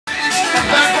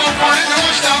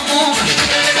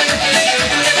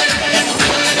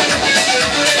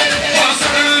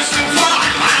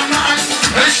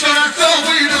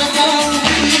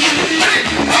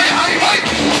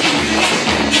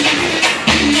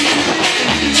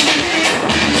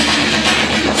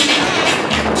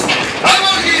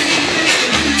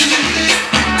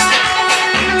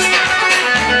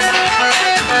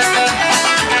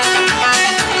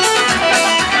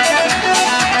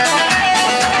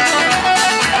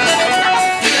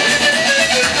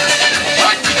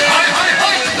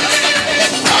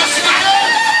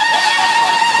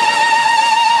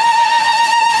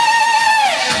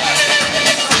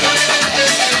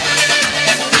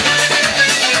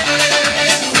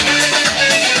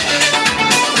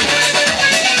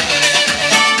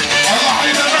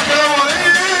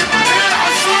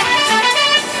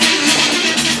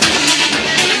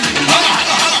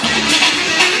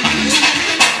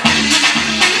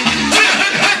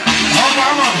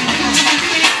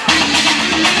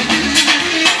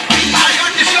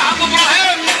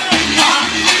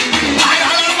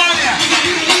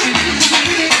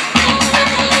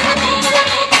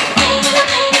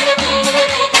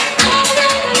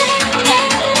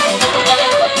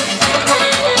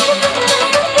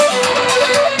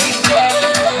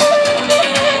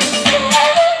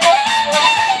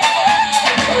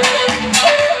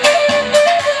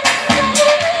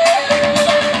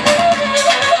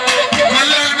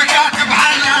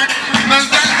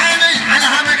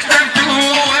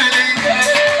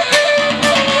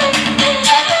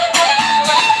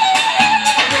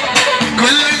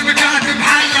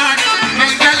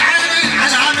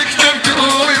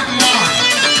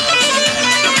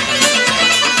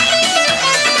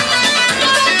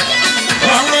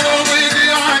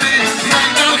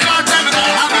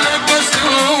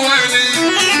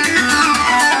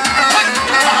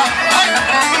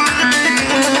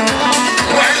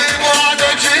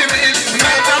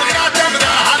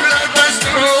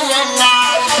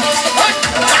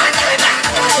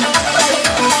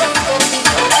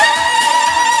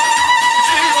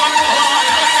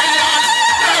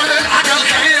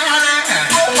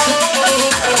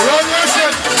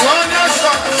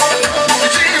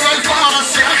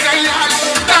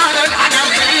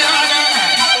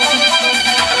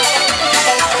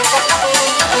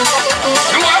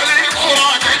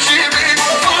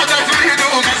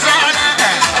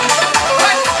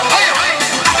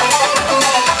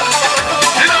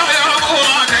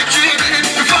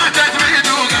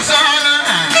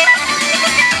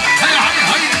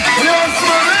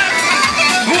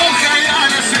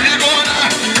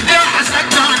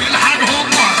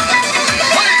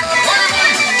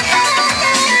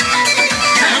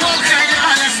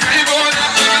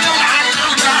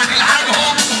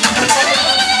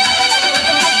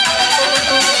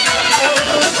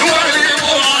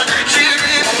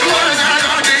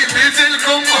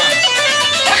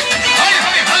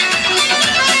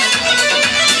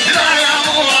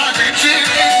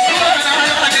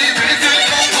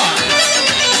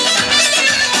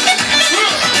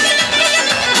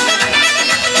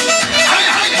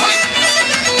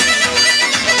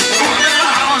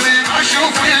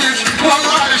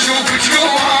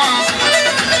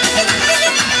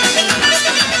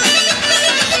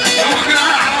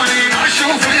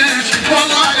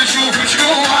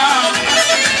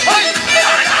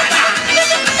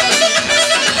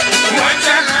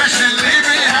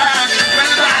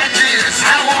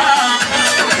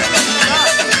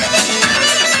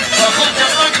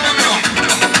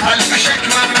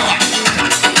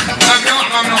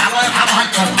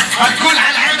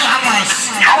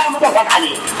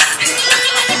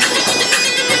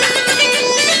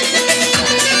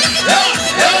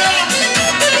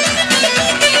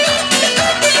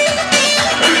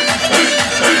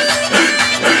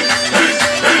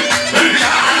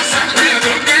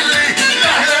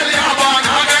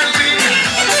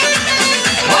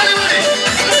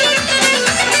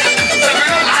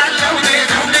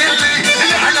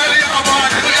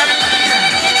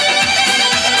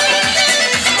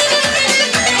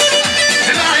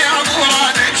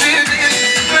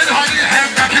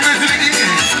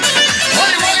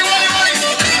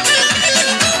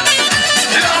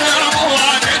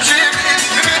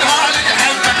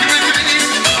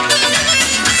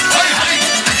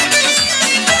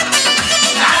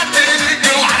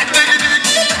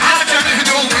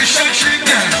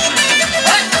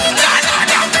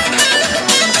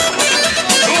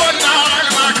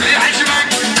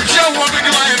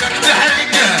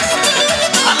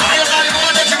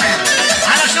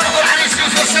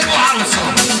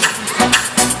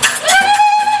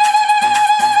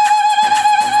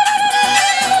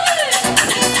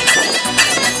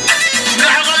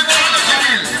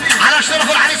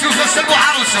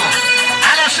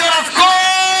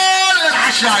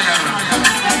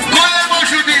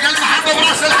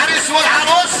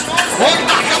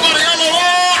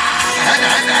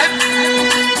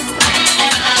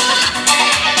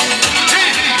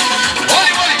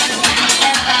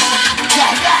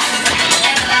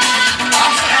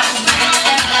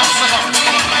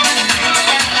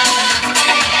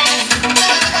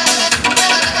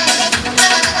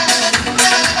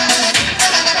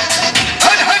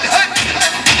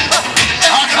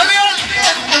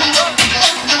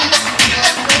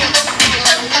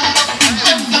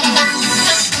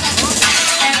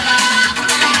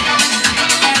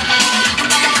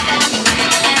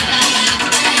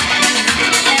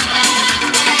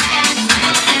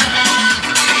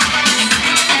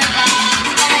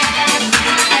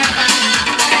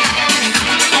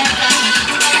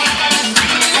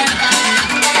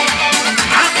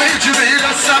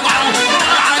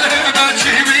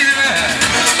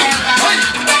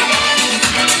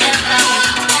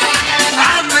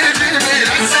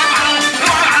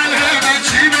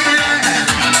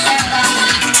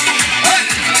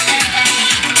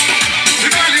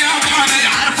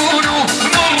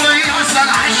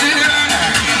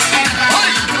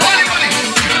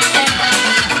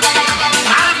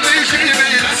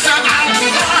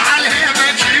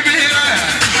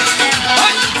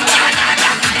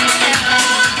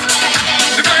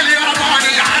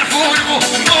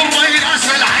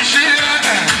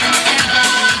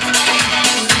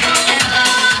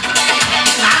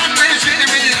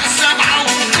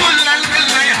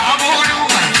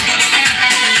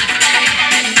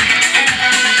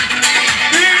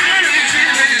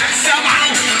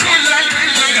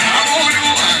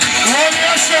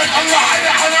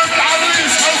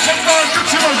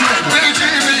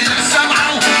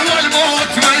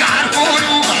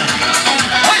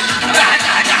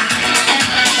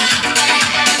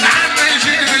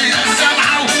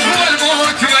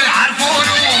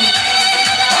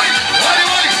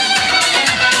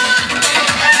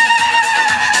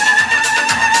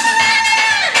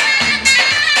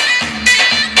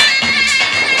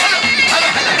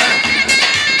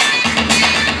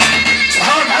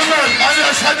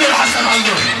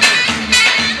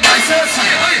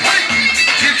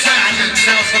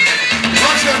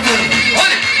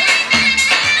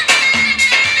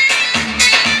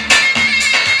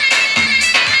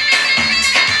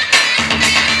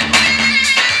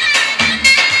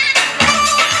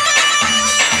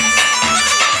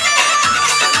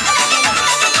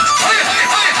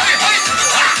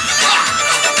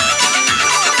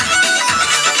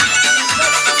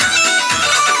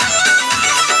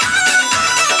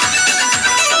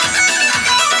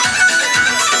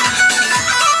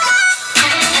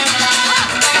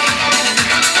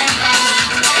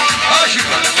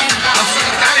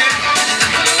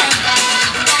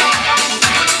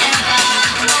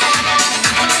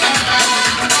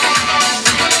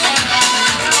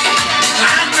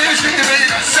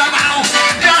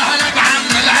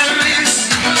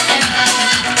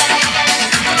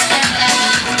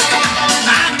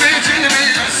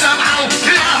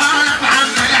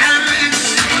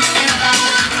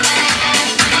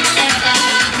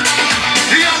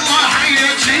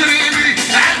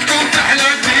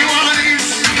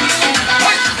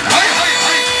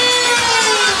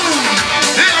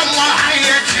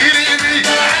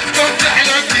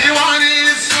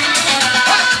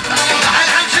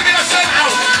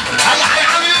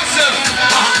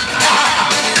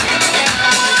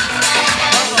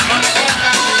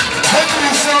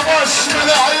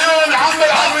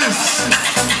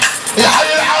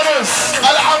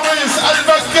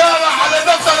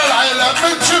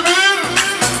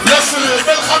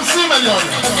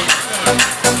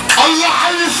الله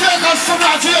حي الشيخ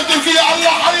السمعتي التركية، الله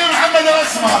حي محمد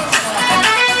الاسمر،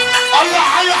 الله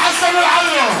حي حسن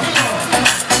العلو.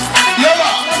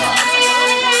 يلا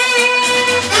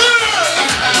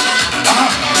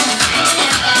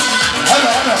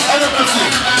هلا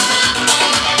بكثير.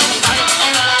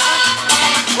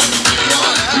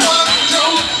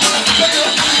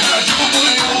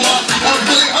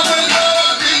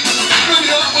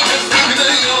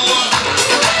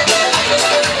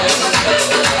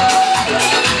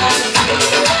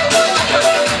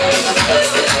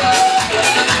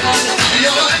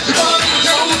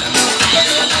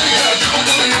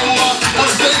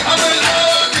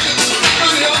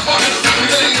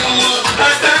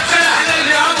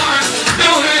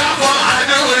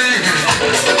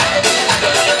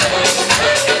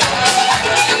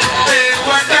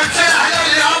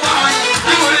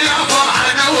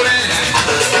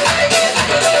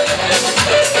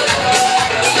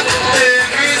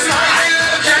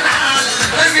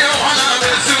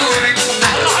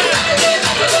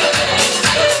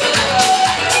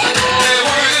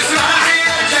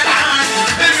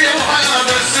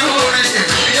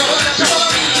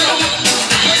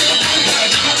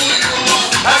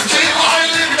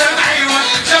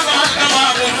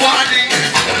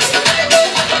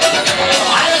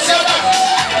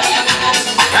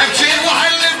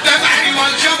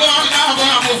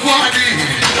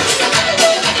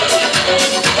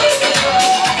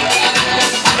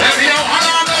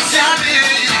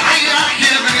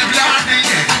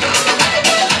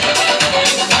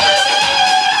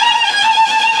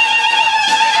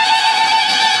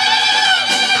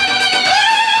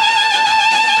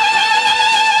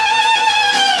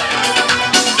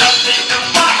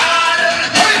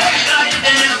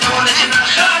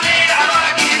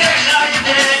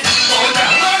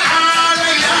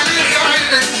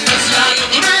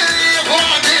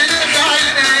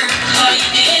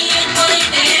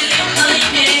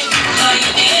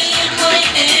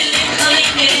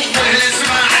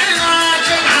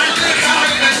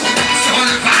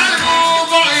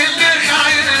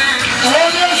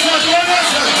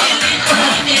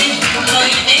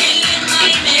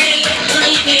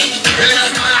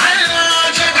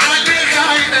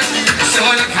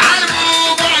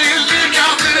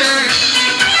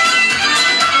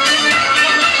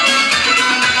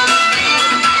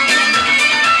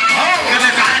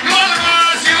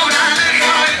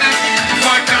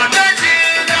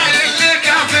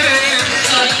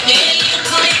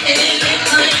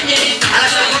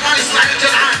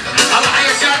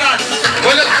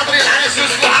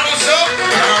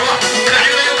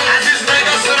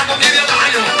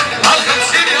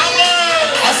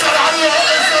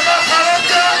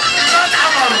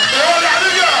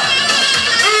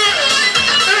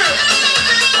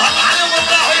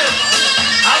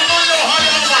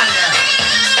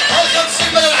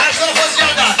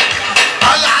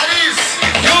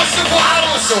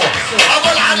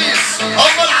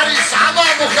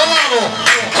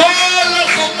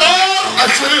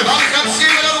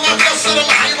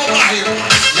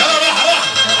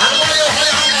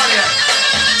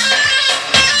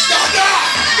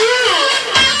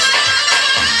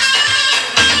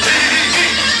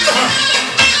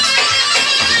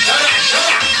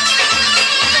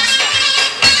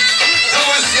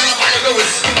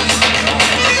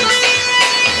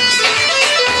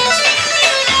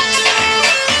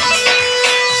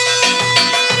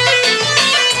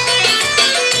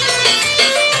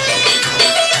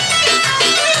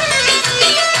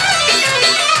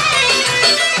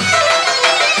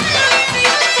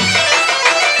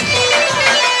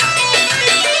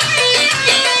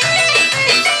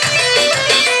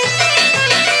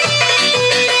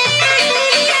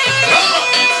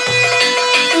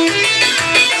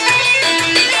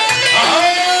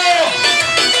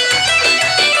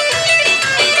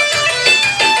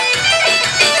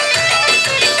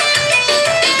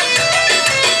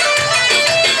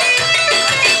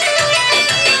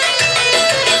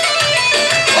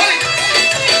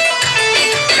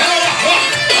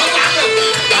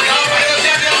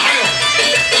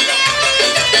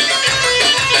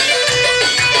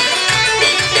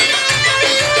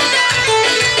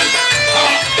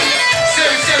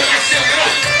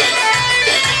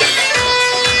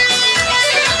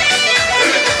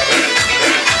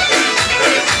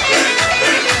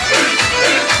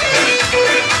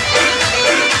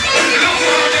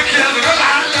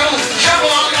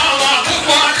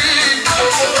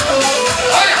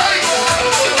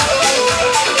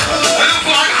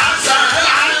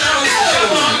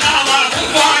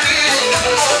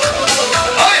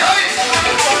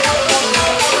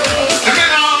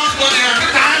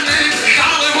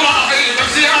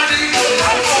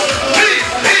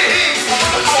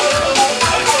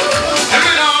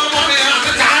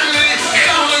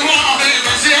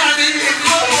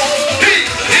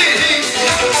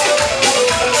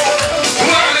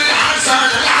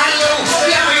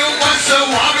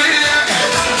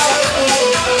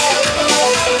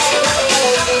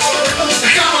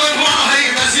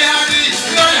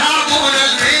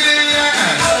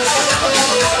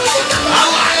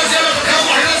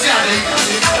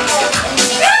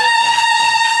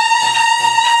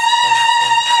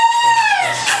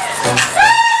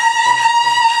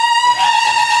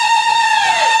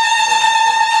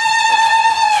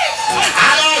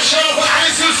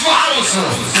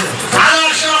 يوسف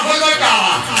على شرف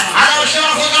البقرة على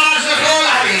شرف الغازي خول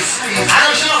العريس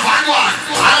على شرف عنوان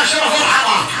على شرف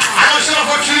الحما على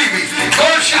شرف الشريبي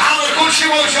كل شيء حاضر كل شيء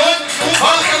موجود فوق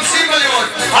 50 مليون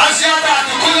الزيادات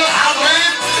وكل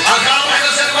الحاضرين الكرام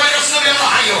احنا زي ما يقصر يلا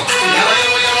حيو يلا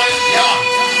يلا يلا يلا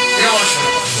يلا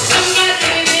شو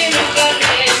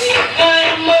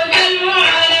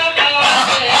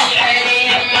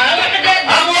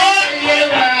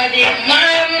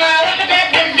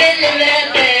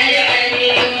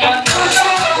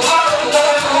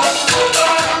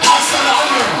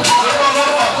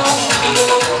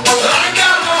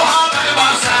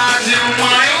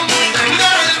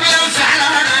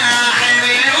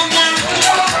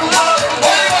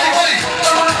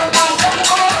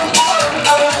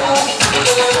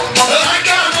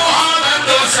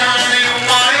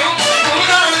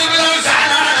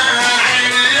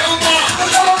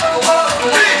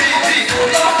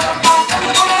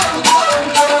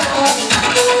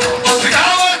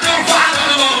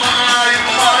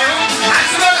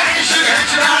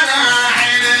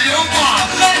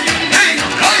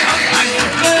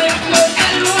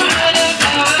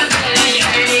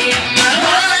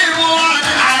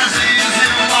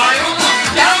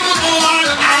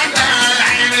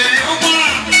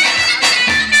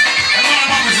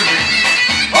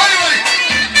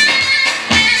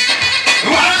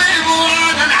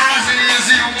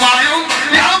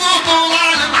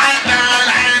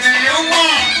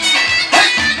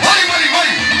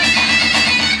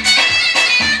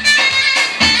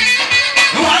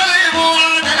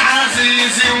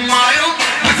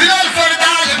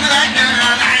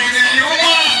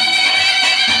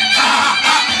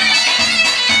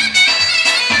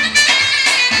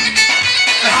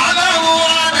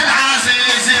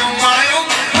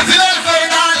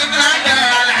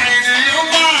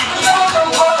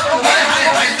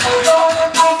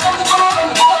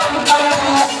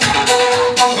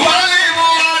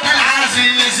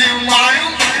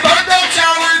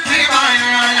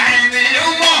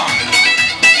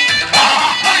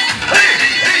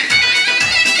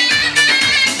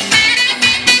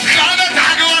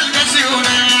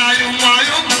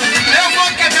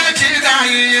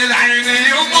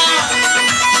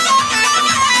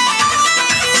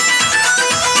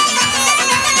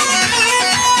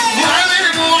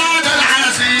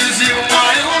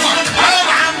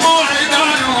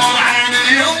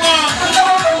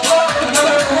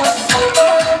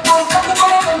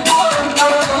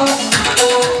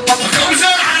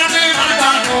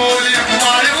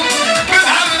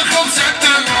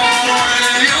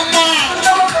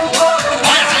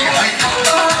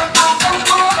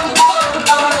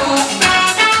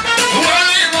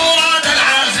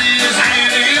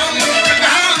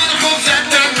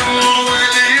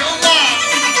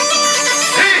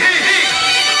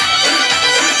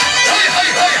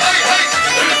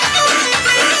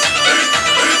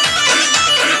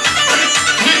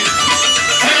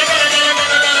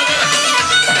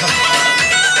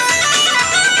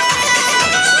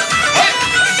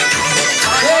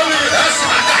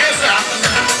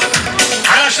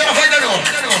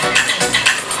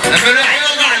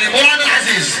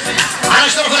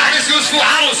يوسف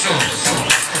وعروسه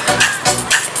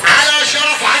على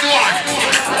شرف عدوان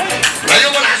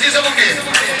اليوم العزيز ابو مجيد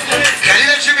خليل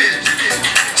الجميل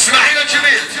اسماعيل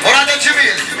الجميل مراد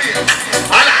الجميل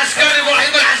العسكري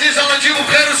ابراهيم العزيز الله يجيبه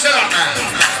بخير والسلامه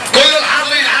كل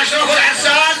الحاضرين على شرف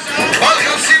العسال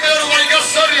وال50 مليون وما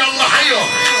يقصر يلا حيو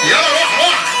يلا روح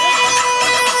روح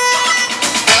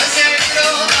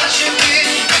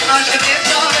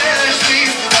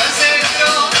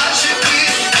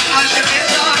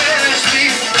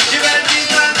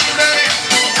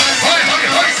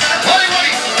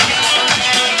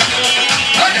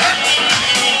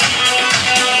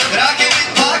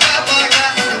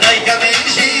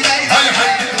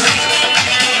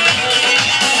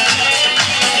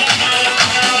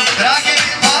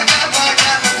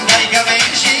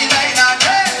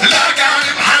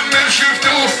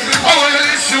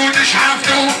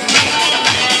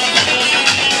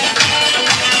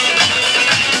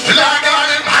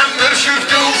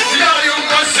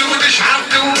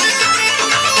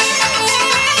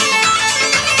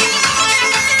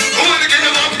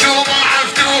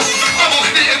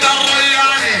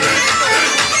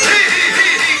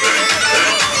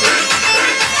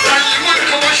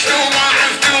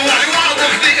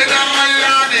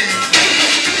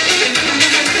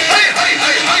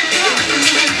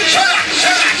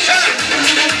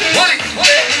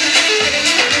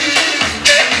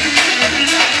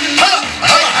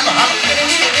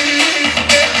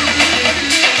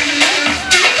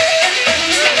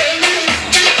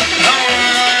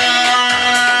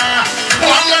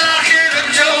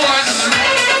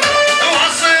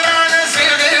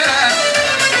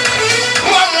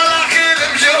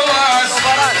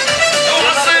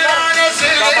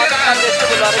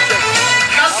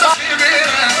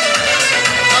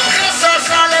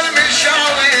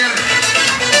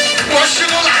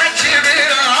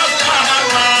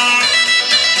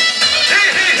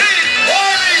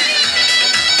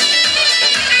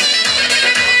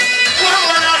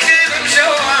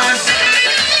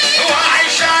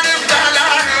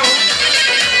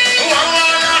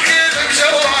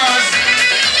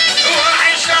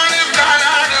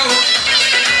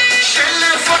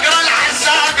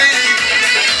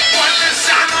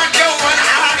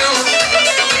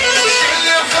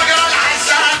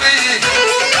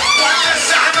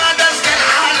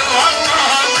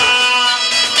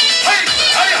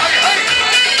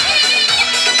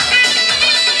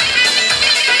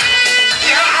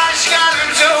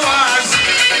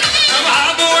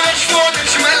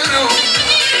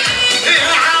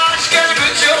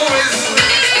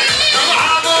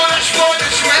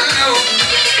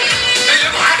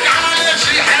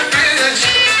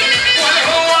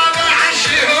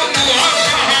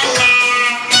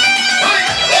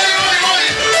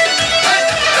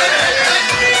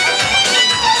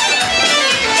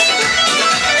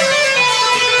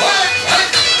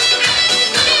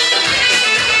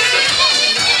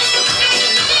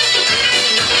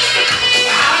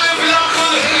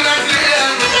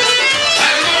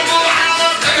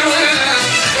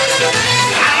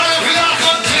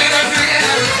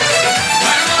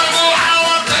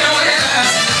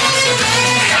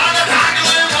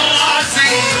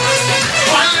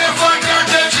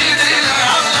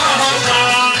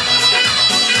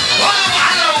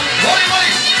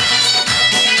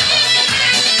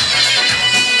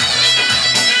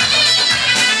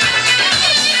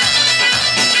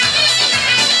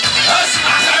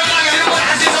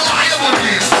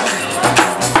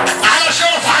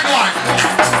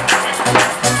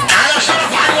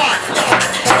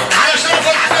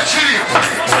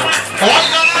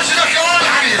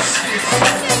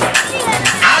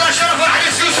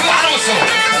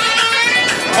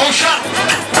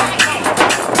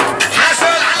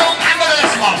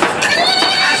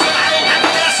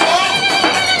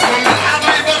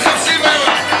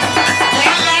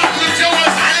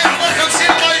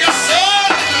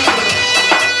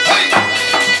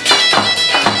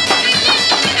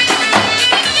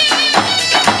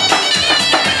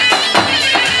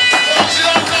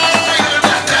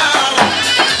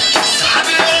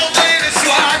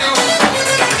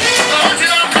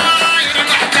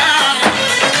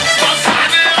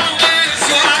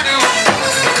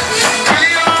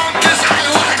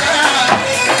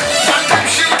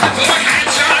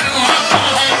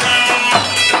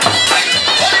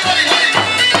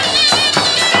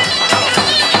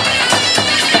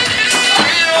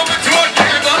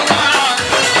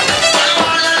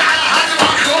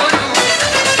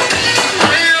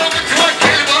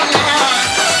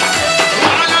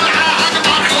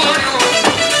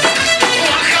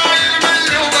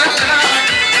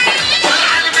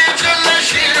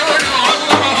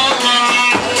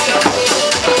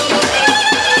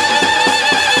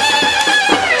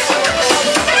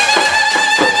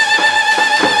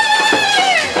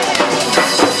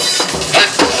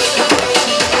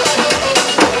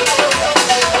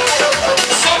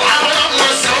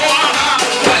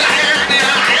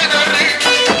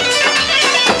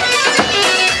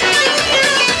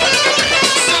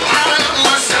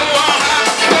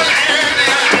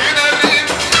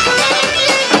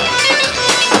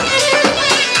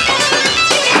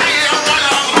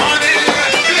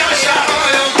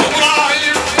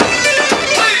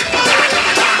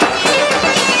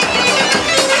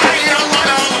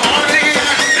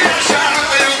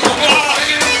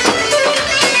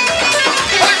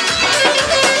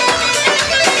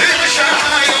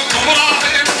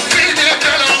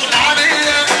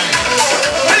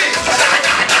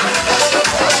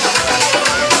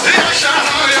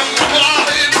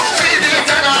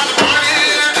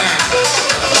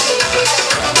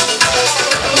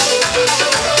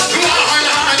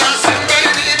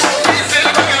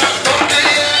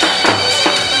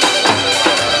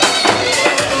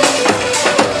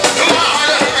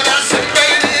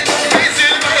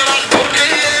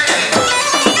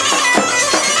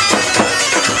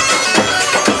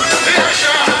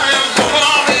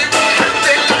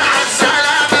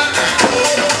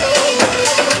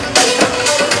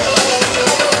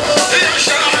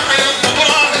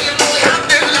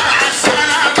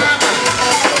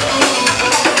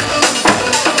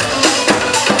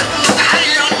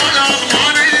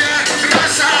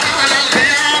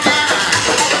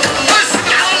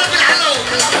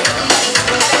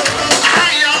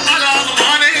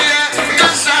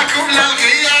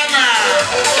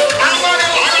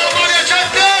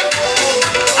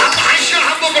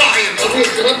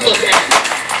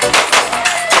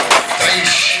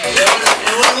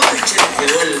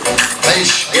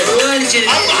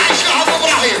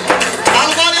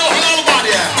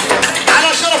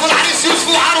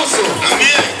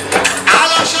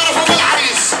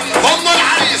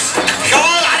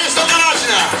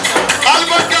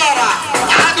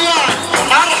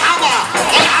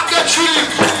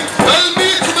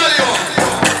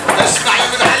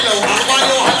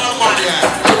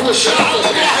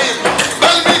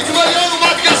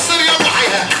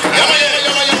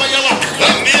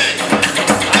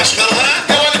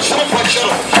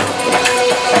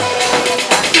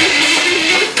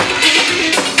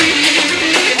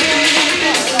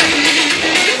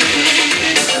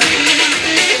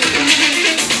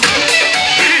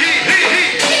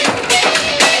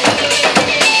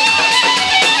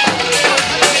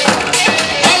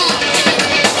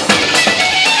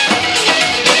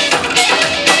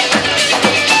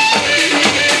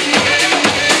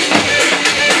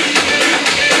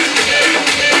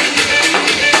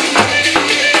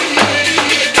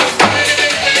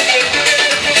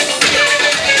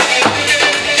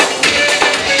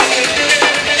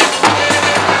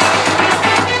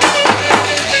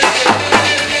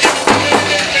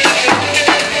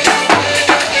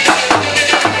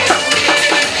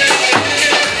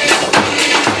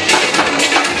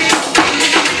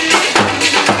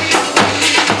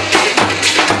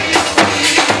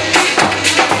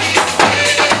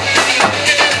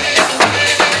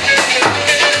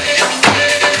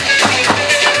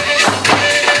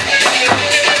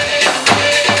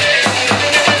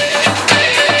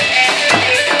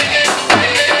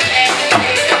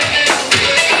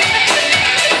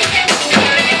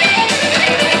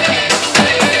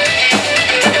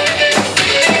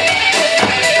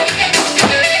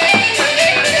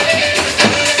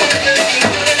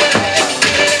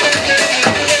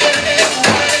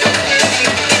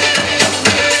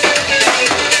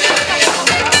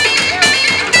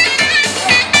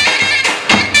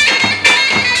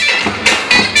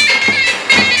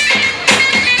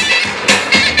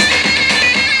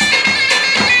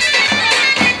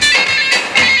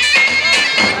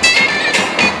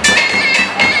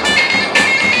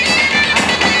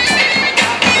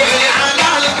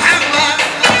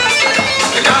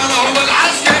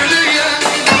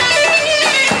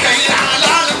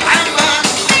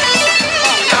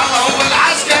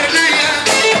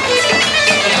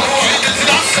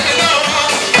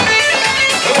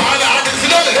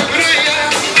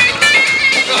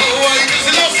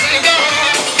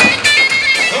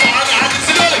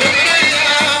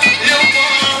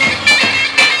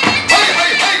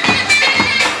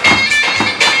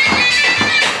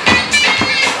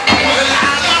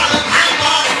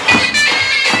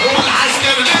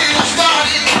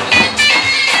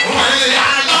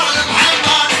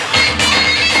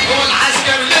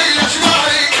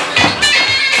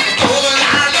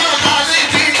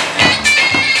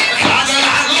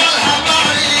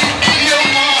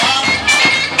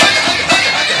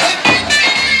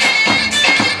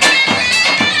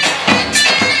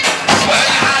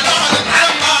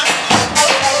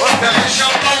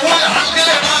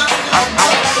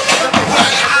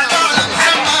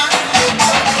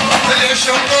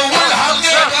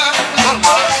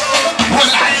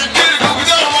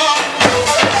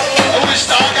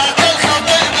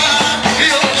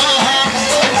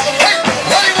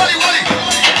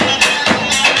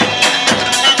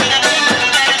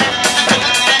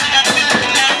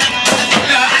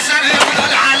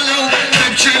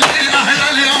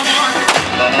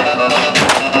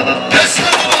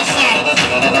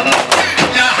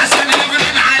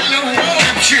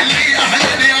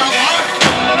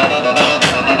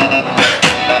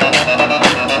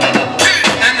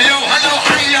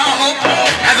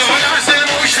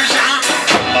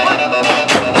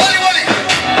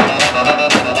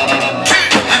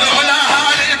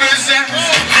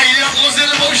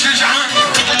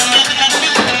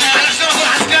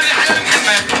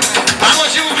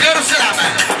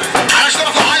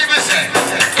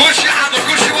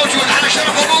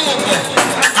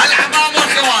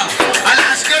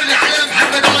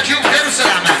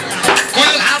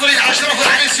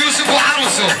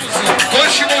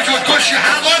كل شيء موجود كل شيء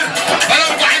حاضر. بلا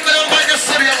 40 مليون ما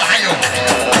يقصر. يلا حيو.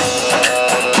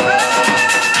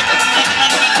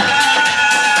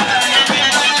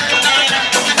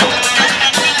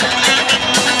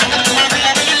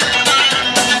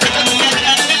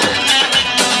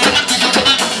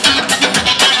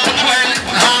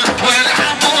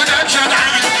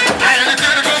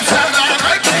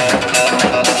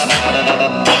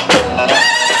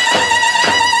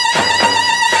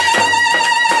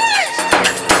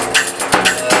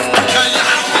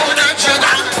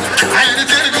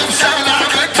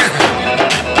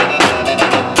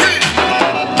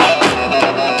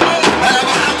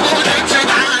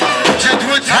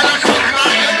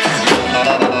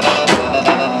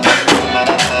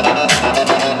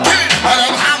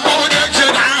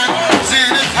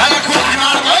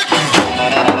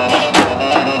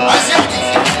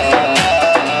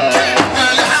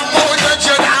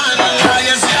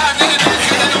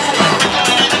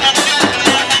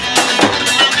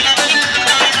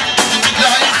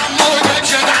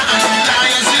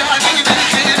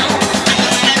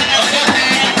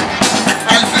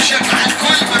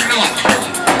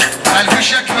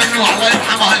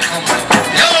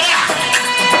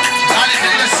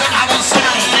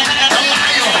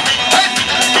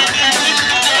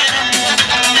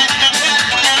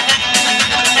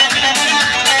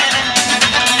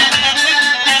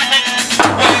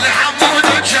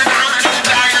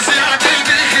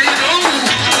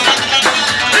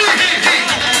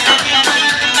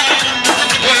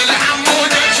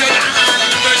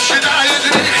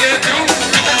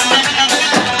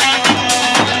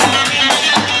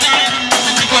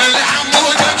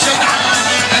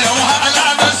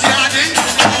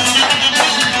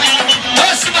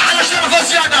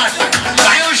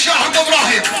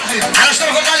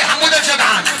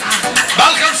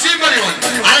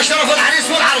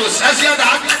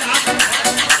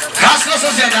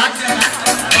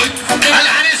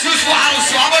 العريس يوسف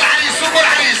وعروسه ابو العريس وابو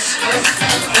العريس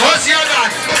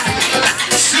وزيادات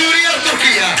سوريا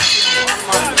وتركيا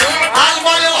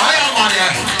المانيا وهي المانيا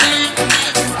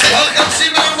وال50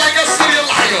 مليون ما يقصر.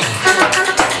 يلا حيو.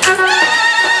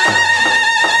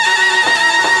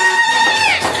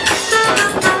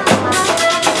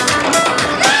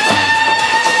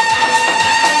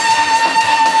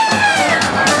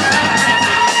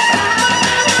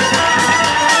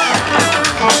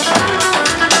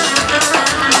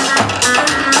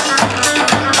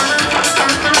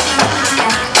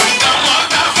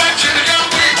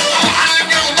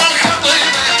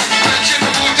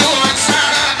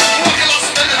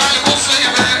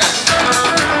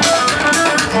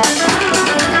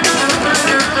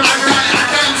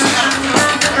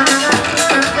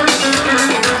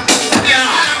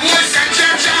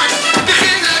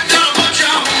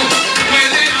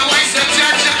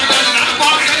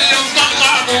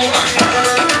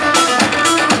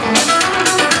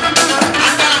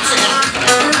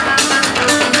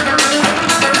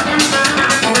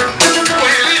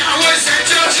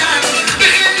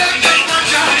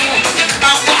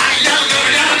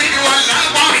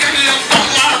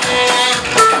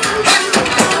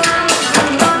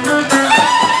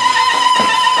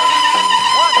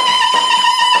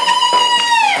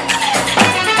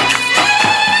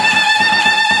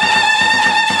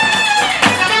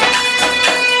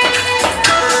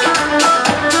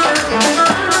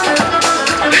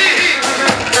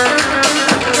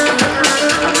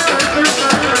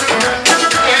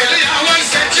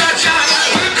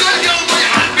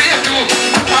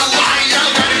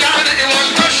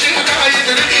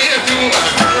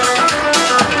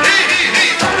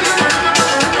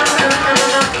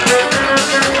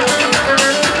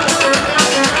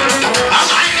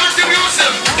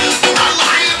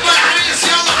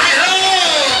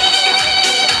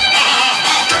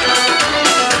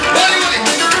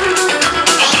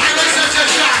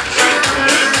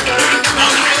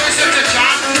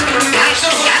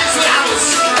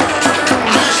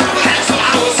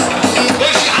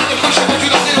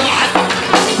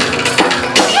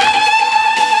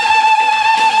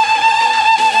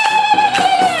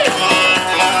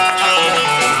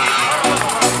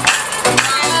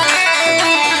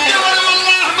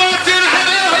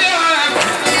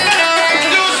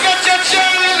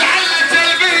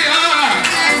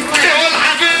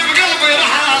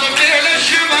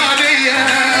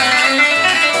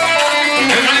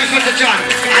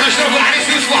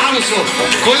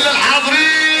 كل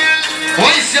الحاضرين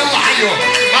كويس. يلا حيو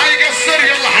ما يقصر.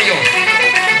 يلا حيو.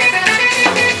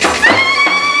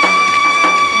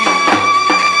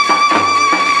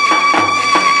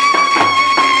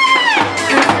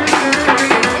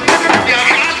 يا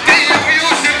خالتي يا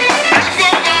يوسف الف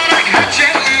مبارك.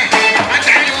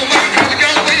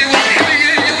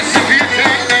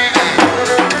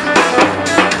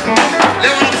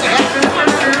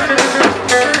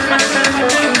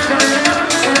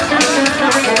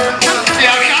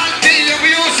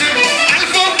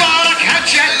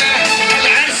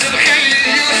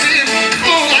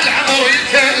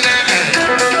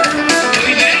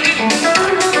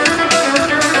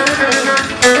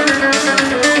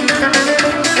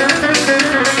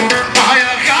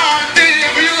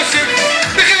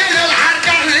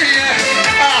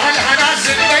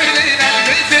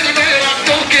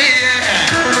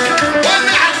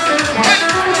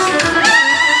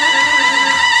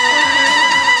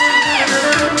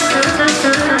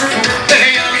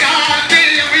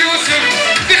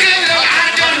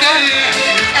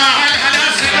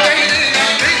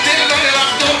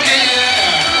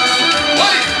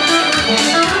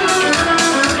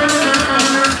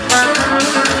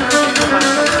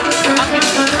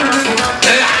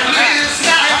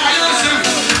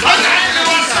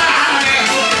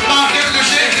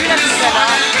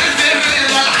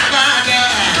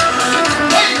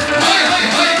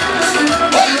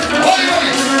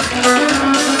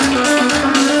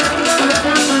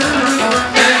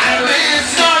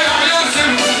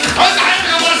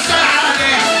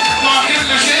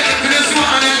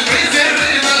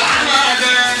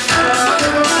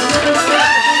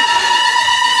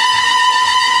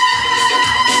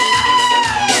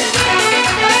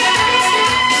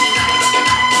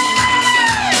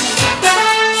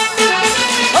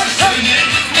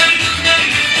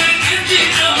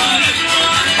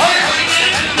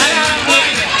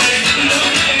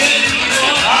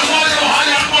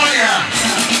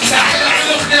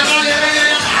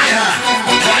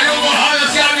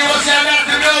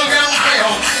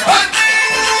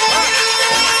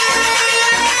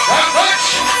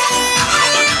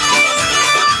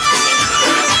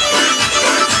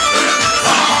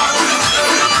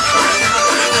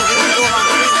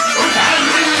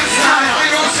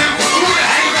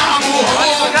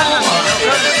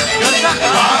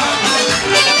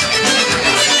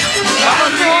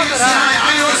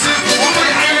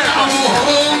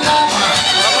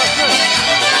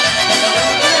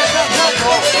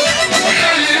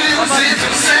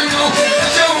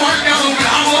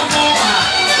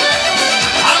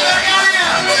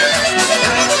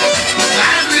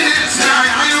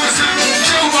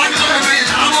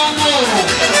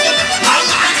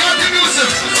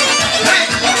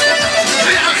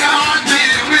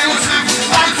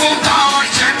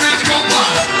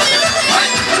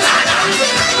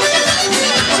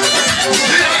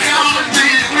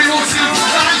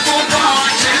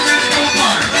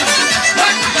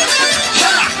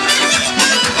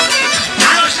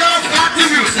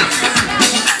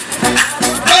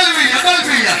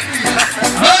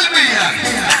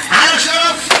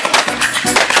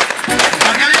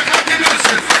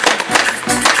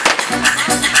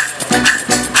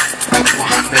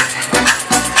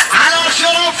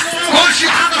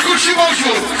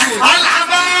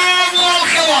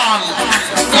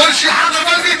 شي حاضر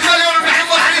بال 100 مليون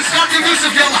بحبوا الحديث خالتي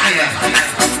يوسف يلا حيا.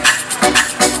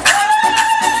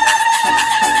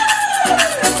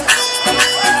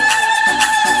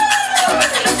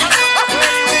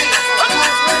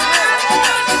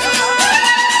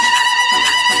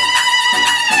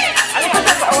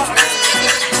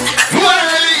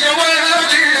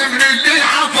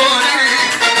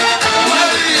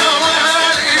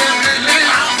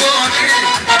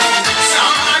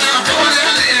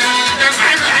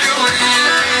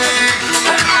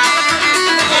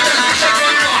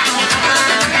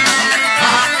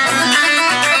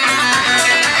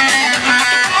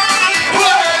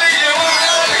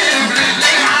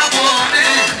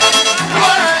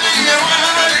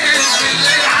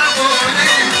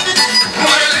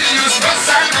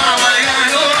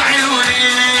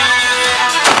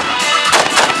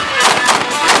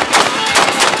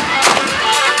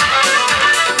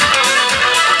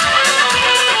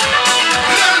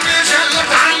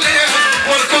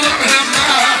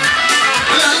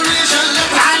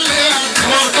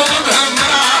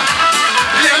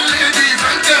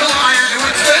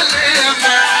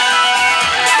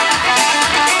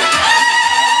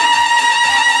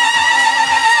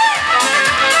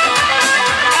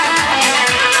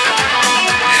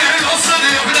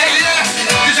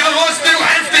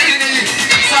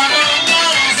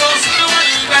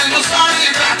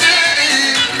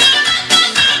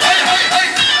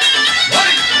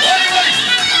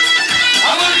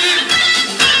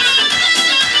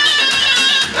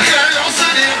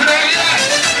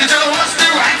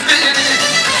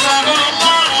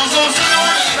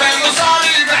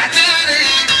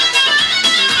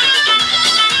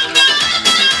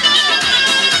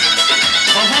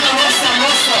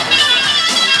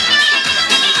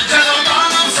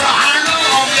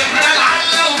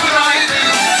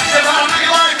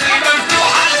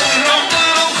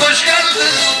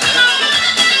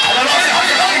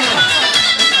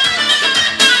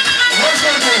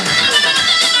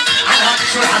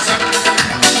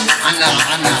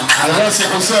 على راسي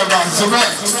حسام مع الزمان.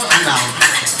 نعم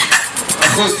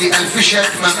اخوتي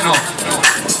الفشت ممنوع.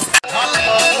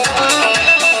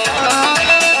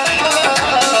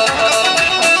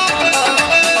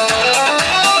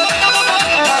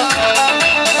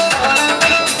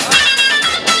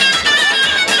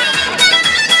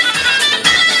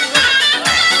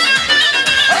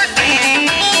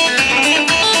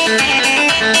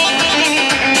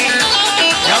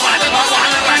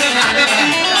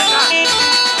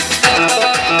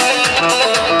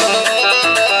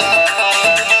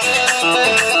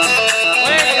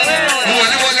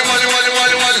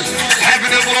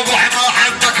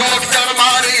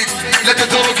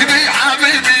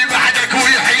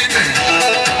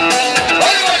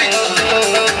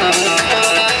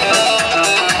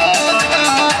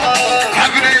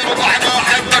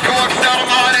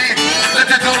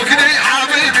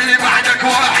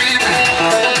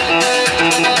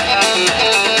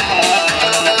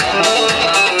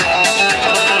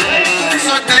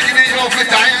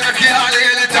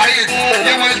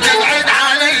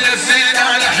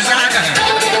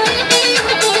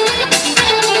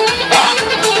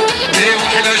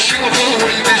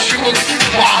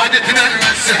 وعادتنا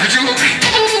نمسحجوك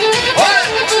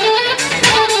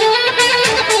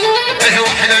ايه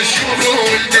واحنا نشوف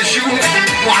ولد نشوف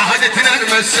وعادتنا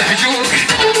نمسحجوك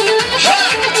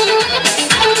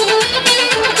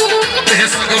ايه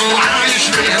صقر وعايش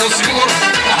بيه صقور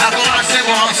وحط راسي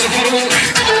وراس فروك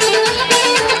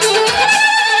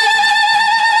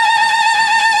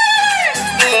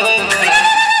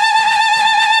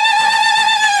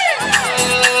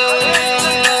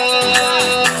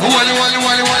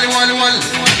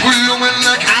كله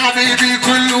منك حبيبي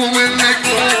كله منك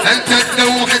انت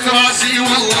تدوخت راسي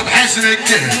والله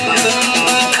بحسنك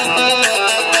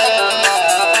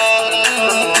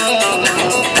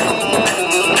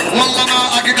والله ما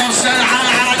اقدر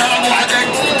ساعة على وعدك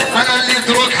انا اللي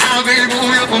يترك حبيبي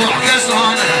ويطلع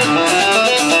كسرانه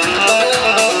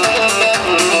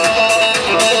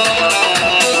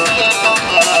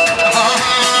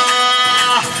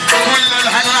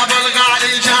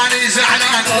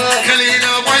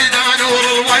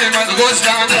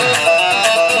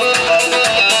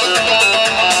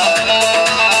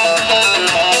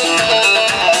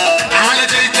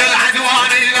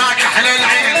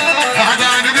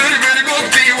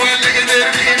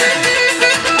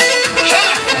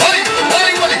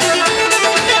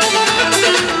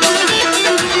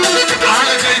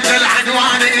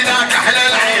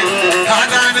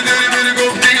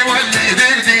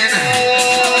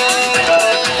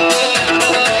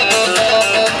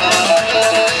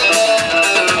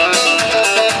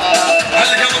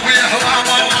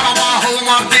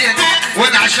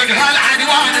عاشق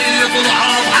هالعنوان طلع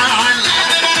ربعان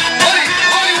وي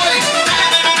وي وي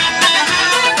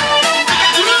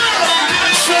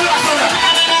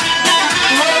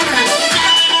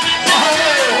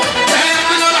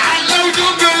من العلة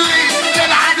وتقول لي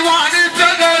للعنوان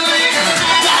تقول لي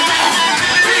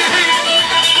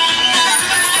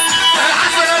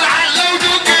حسن العلة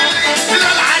وتقول لي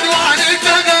للعنوان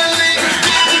تقول لي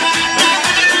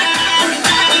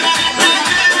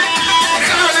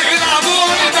خالق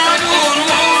الابوي دانور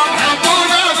والله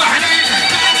بحبونا بحنين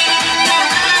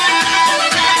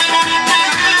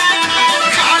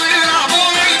خالق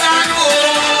الابوي دانور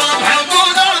والله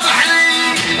بحبونا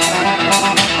بحنين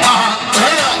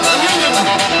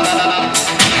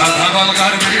هبهب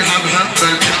الغربي هبهب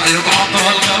الجايب عطر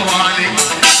الغوالي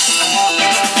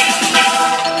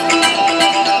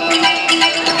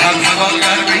هبهب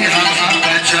الغربي هبهب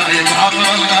الجايب عطر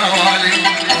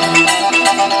الغوالي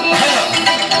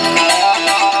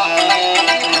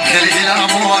خلي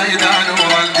الابوي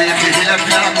دانور الديخي في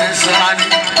الافلام لساني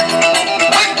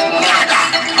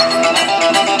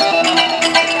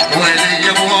ويلي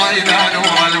يا ابوي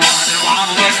دانور الوالي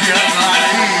وعرضك يا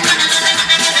غالي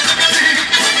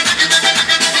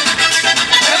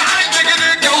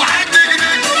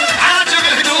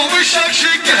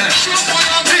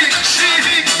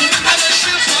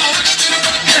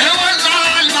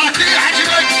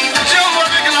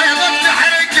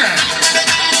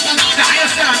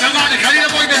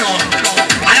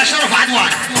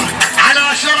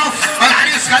على شرف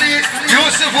العريس خليل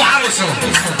يوسف وعروسه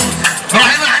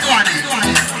ابراهيم العدواني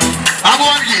ابو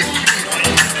ورقيب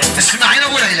اسماعيل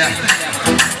ابو ليلى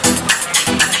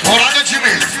مراد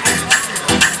الجميل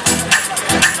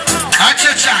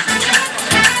هاتشتشان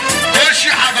كل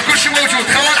شيء حاضر كل شيء موجود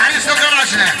خوال عريسنا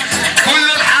وجراجنا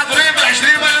كل الحاضرين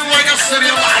بال20 مليون ويقصر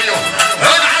يلا حيو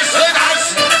ادعس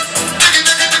ادعس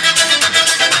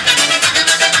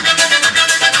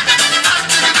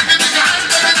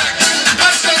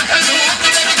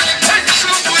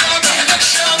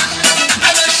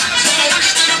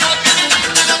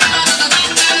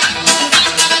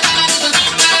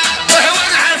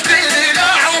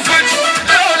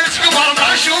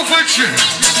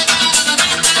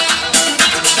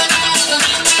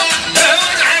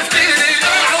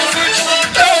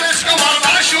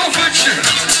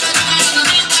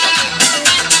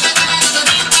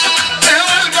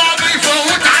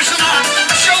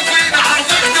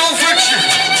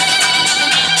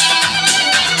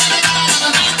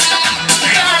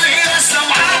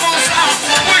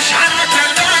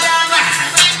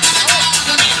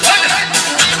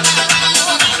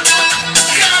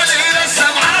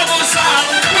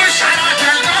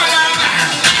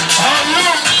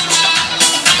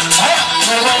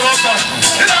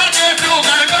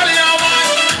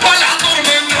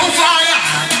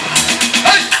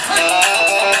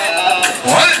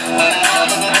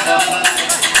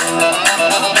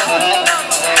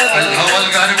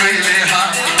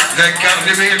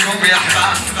ذكرني بيكم يا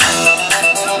احباب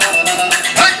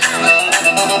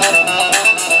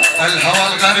الهوى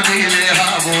الغربي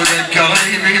لهاب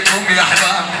وذكرني بيكم يا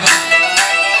احباب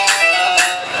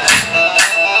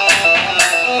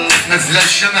نزل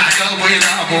الشمع قلبي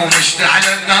ناب ومشتعل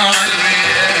النار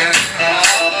البيت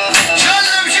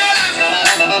شلم شلم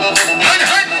هد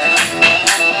هد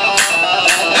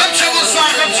امشي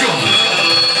بالصاغ امشي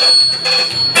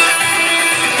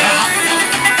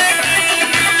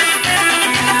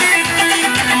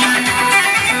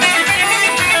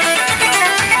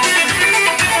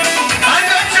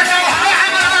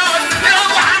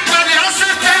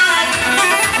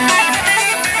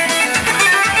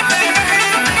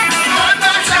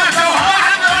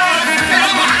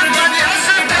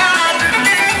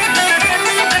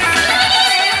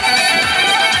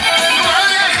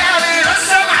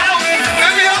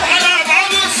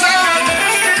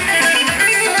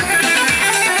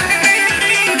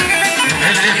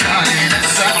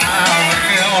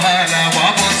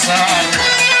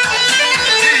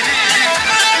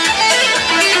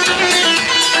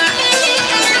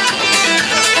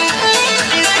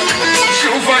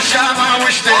الشامة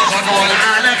واشتغل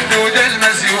والعالق دود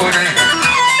المزيونة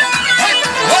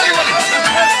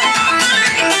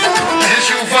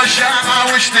شوف الشامة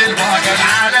واشتغل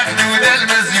والعالق دود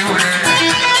المزيونة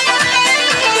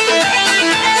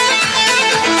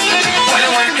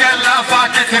ولو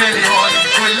الكلافة تريليون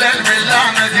كل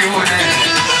الملة مديونة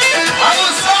ابو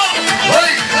صار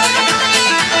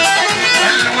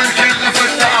ولو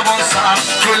الكلفة ابو صار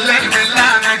كل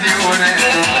الملة مديونة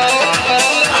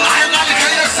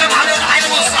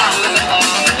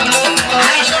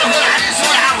على شرف العالم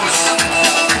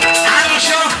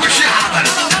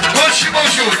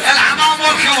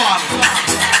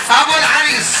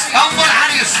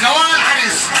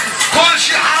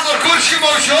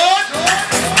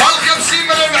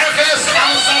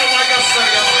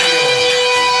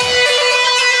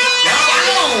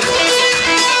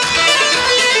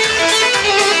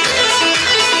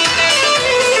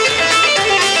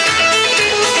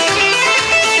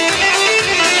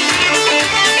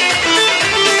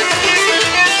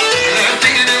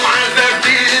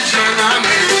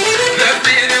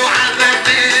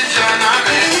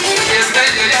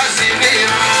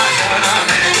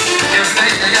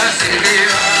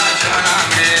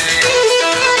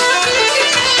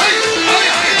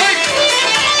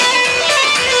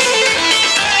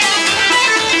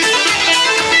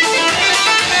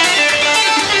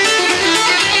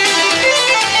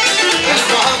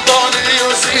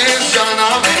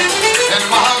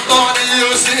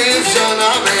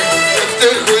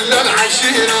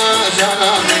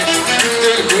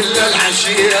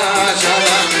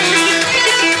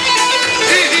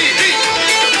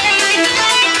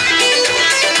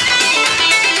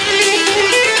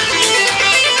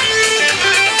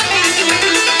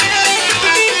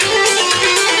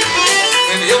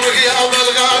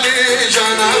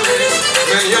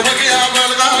من يومك يا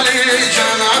بالغالي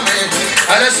جنامي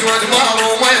الاسود ما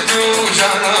رميتو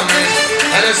جنامي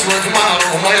الاسود ما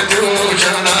رميتو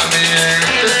جنامي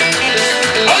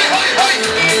هاي هاي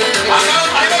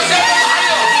هاي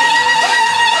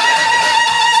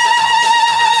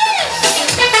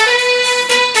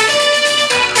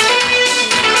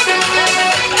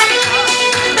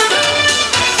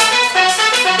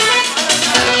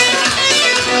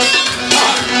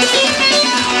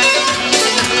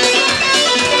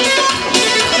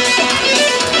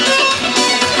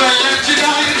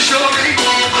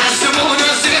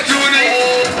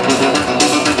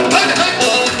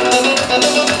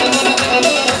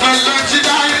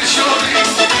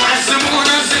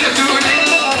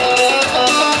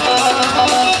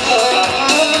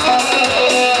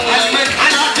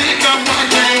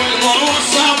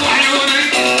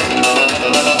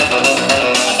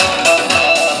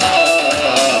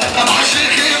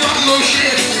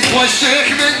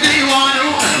والشيخ من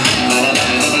ديوانه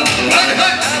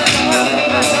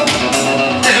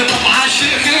طبعا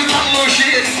الشيخ يظل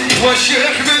شيخ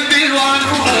والشيخ من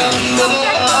ديوانه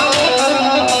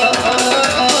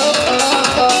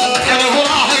كان هو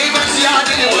راهي بس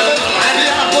يعني حد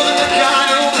ياخذ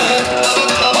مكانه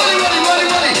ولي ولي ولي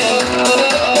ولي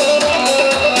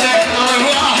كان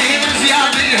هو راهي بس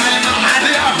يعني ما حد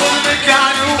ياخذ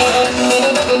مكانه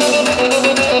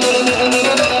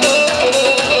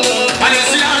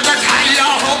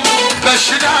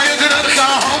الشدايد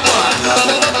نرخاهم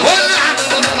والنعم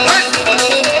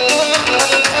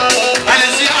على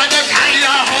زيادة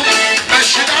حياهم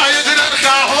الشدايد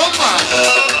نرخاهم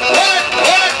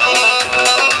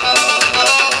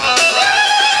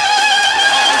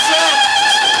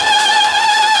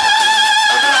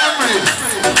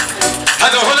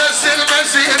هذا هو السلم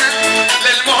زين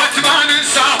للموت ما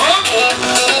ننساهم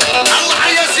الله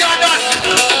حيا زيادات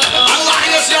الله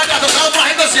حيا زيادات الخلق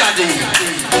راح يبقى زيادة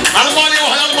المانيا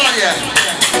واهل المانيا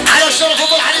على شرف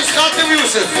ابو العريس خاتم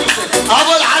يوسف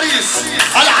ابو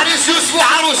العريس يوسف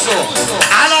وعروسه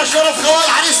على شرف خوال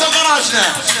العريس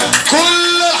القراشنا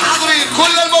كل الحاضرين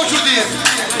كل الموجودين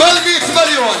بل 100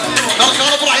 مليون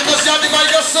الخال ابراهيم الزيادي ما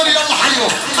يقصر يلا حيو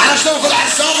على شرف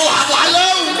العرسان روح ابو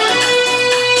علو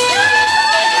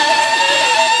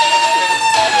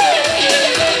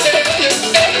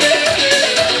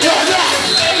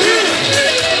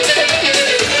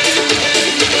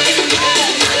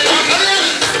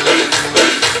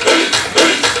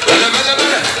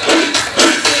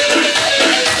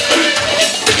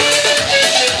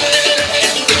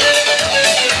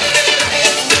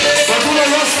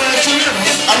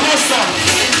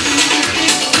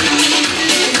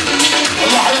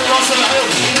الله حي الراس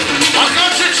العين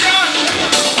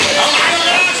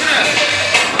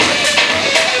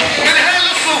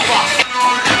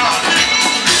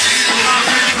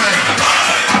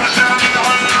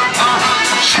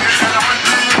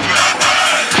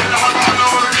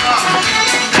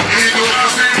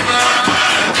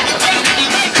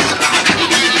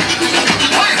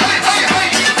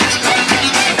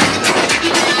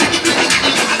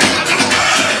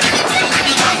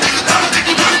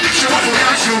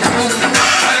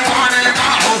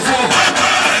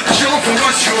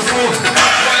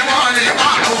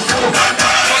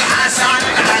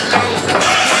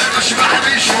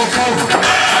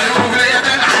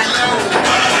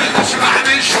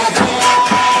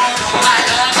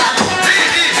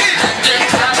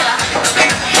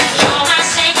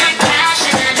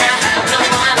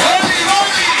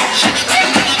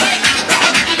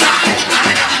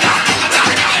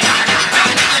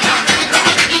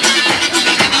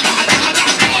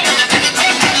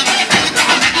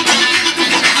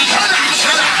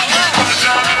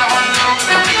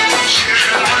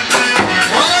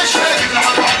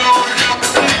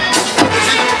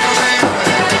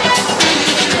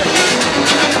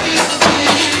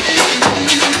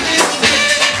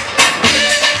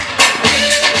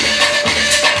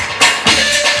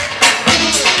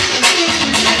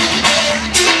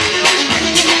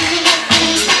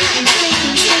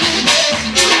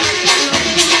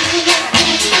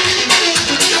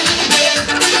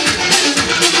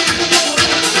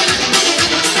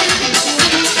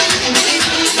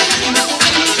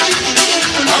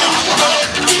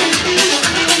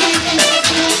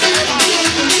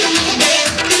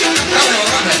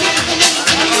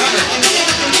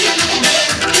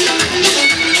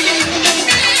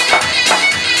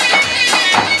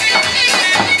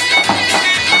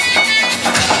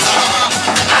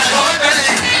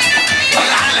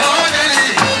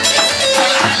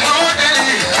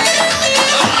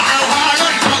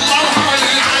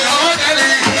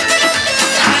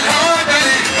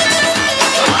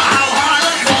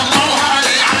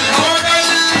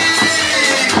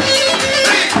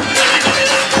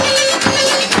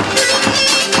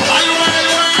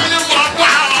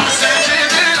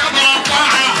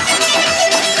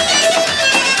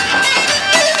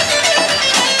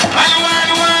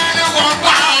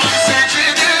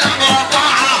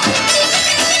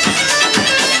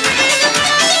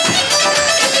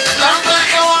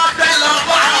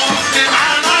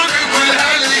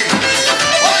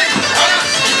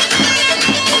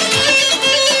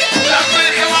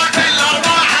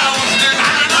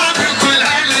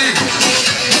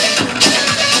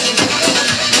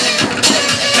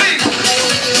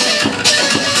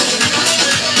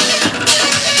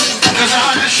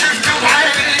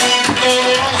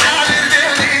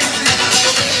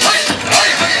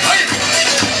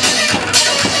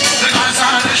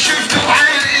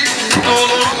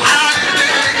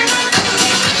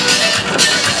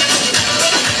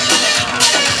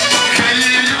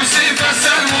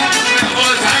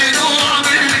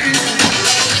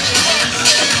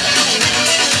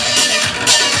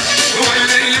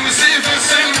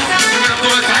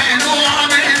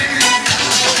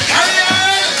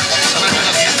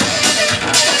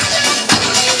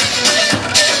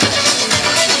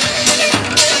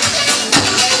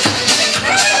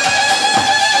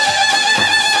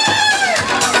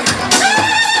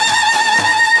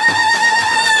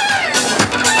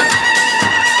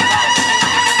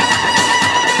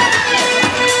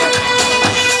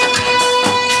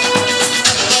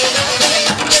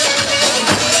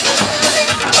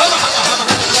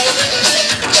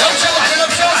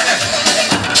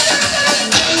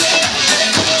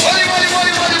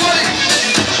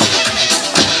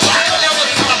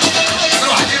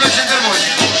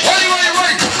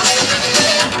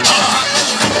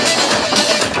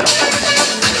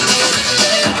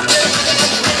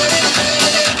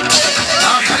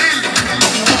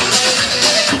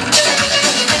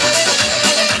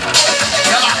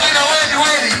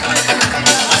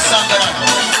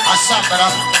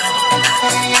طرف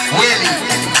ويلي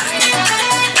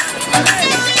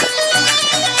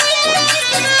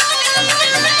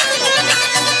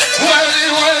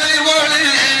ويلي ويلي ويلي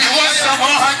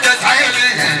والسماء هدت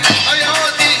عيني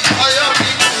حياتي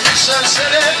حياتي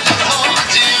سلسلة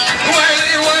هاتي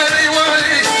ويلي ويلي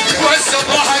ويلي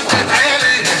والسماء هدت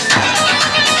عيني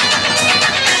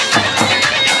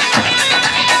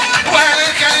ويلي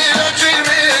كليلة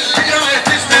جميل يا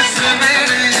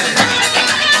تستسميني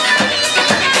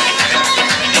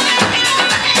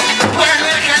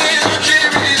ويلي كليلة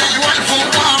جميل والف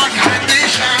مبارك عندي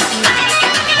شام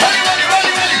ويلي ويلي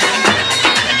ويلي ويلي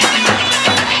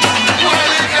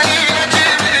ويلي كليلة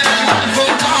جميل والف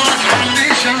مبارك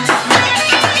عندي شام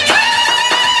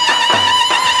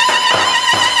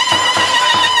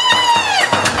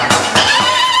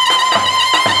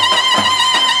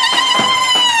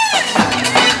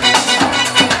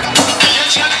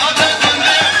geçen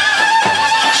adamında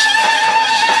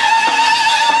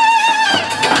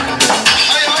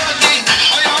hayati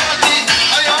hayati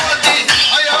hayati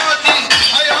hayati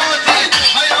hayati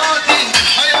hayati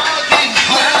hayati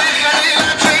ويلي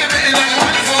كليلة جميل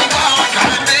والف مبارك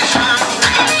عندي شام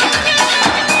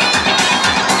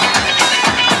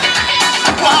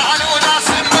وعلوا ناس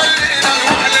مبين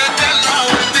الولد دلع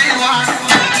والديوان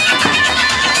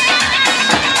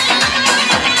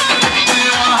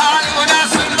وعلوا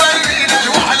ناس مبين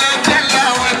الولد دلع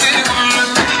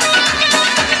والديوان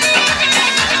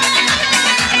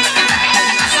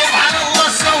سبحان الله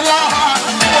سواها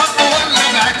والطول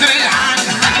بعد ريحان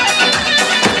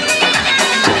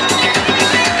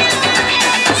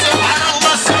سبحان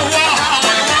الله سواها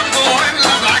والطول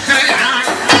بعد ريحان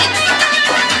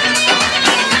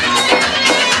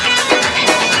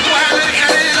ويلي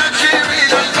كليلة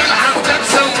جميل البلحة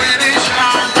بتسوي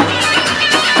نشان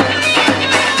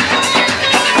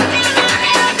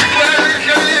ويلي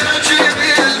كليلة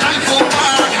جميل ألف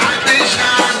مبارك عندي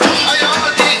شان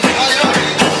hayati hayati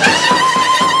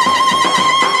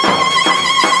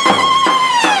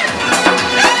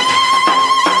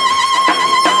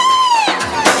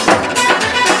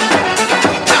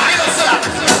تحية الصلاة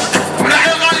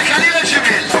ونحيي الغالي كليلة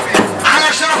جميل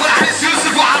على شرف العريس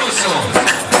يوسف وعروسه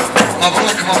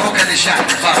مبروك مبروك النشان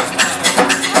فرح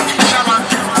ان شاء الله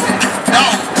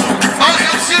داو مال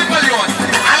 50 مليون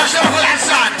على شرف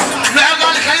الحسان ونحيي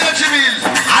الغالي كليلة جميل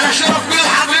على شرف كل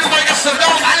الحاضرين وما يقصر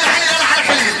داوم على الحي يلا على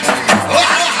خليل روح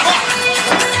روح روح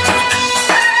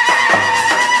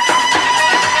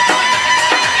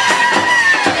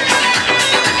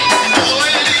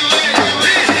ويلي ويلي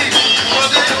ويلي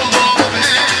وذي الضوء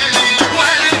هيلي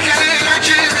ويلي كليلة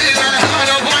جميل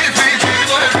الهلا ضيفي في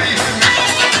ضيفي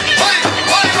هاي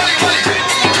هاي هاي هاي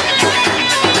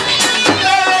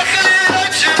يا كليلة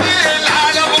جميل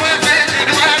على ضيفي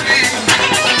دماغي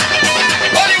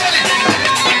هاي هاي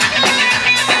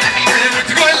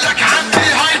بتقول لك عندي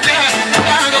هيدا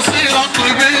انا اصير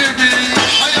طبيبي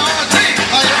حياتي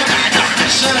حياتي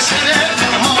سلسلة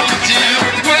هاتي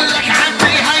بتقول لك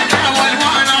عندي هيدا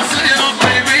وانا اصير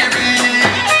طبيبي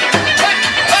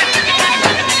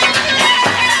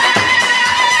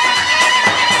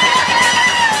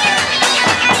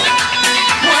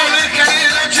ويلي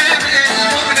كليلة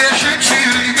جميل وابني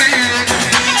شكشير يمين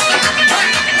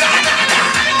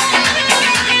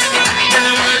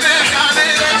ويلي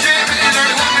كليلة جميل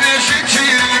وابني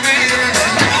شكشير يمين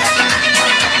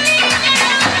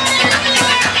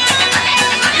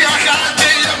يا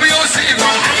خالتي يا بيوسف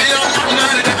يا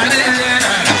الله نرجع عليه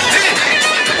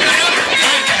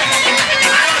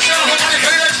على شرف الغالي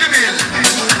كليلة جميل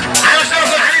على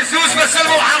شرف العريس يوسف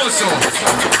السلمى وعروسه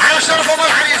على شرف ابو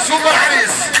العريس وام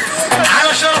العريس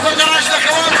على شرف الجراج ده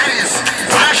كمان العريس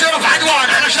على شرف عدوان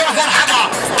على شرف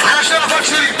مرحبا على شرف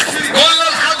الشريف كل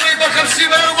الحاضرين بكم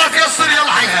سيبان وما تقصر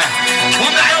يلا حيها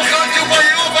ودعي الخالتي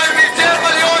وبيوبه 200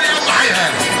 مليون يلا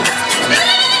حيها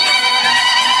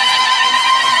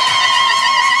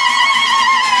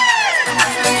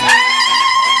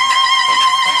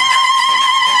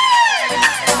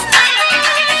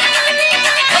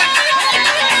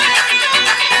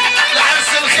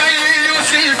العرس الخيل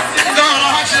يوسف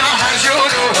داره جراح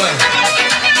رجوله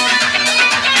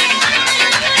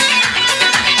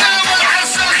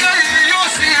العرس الخيل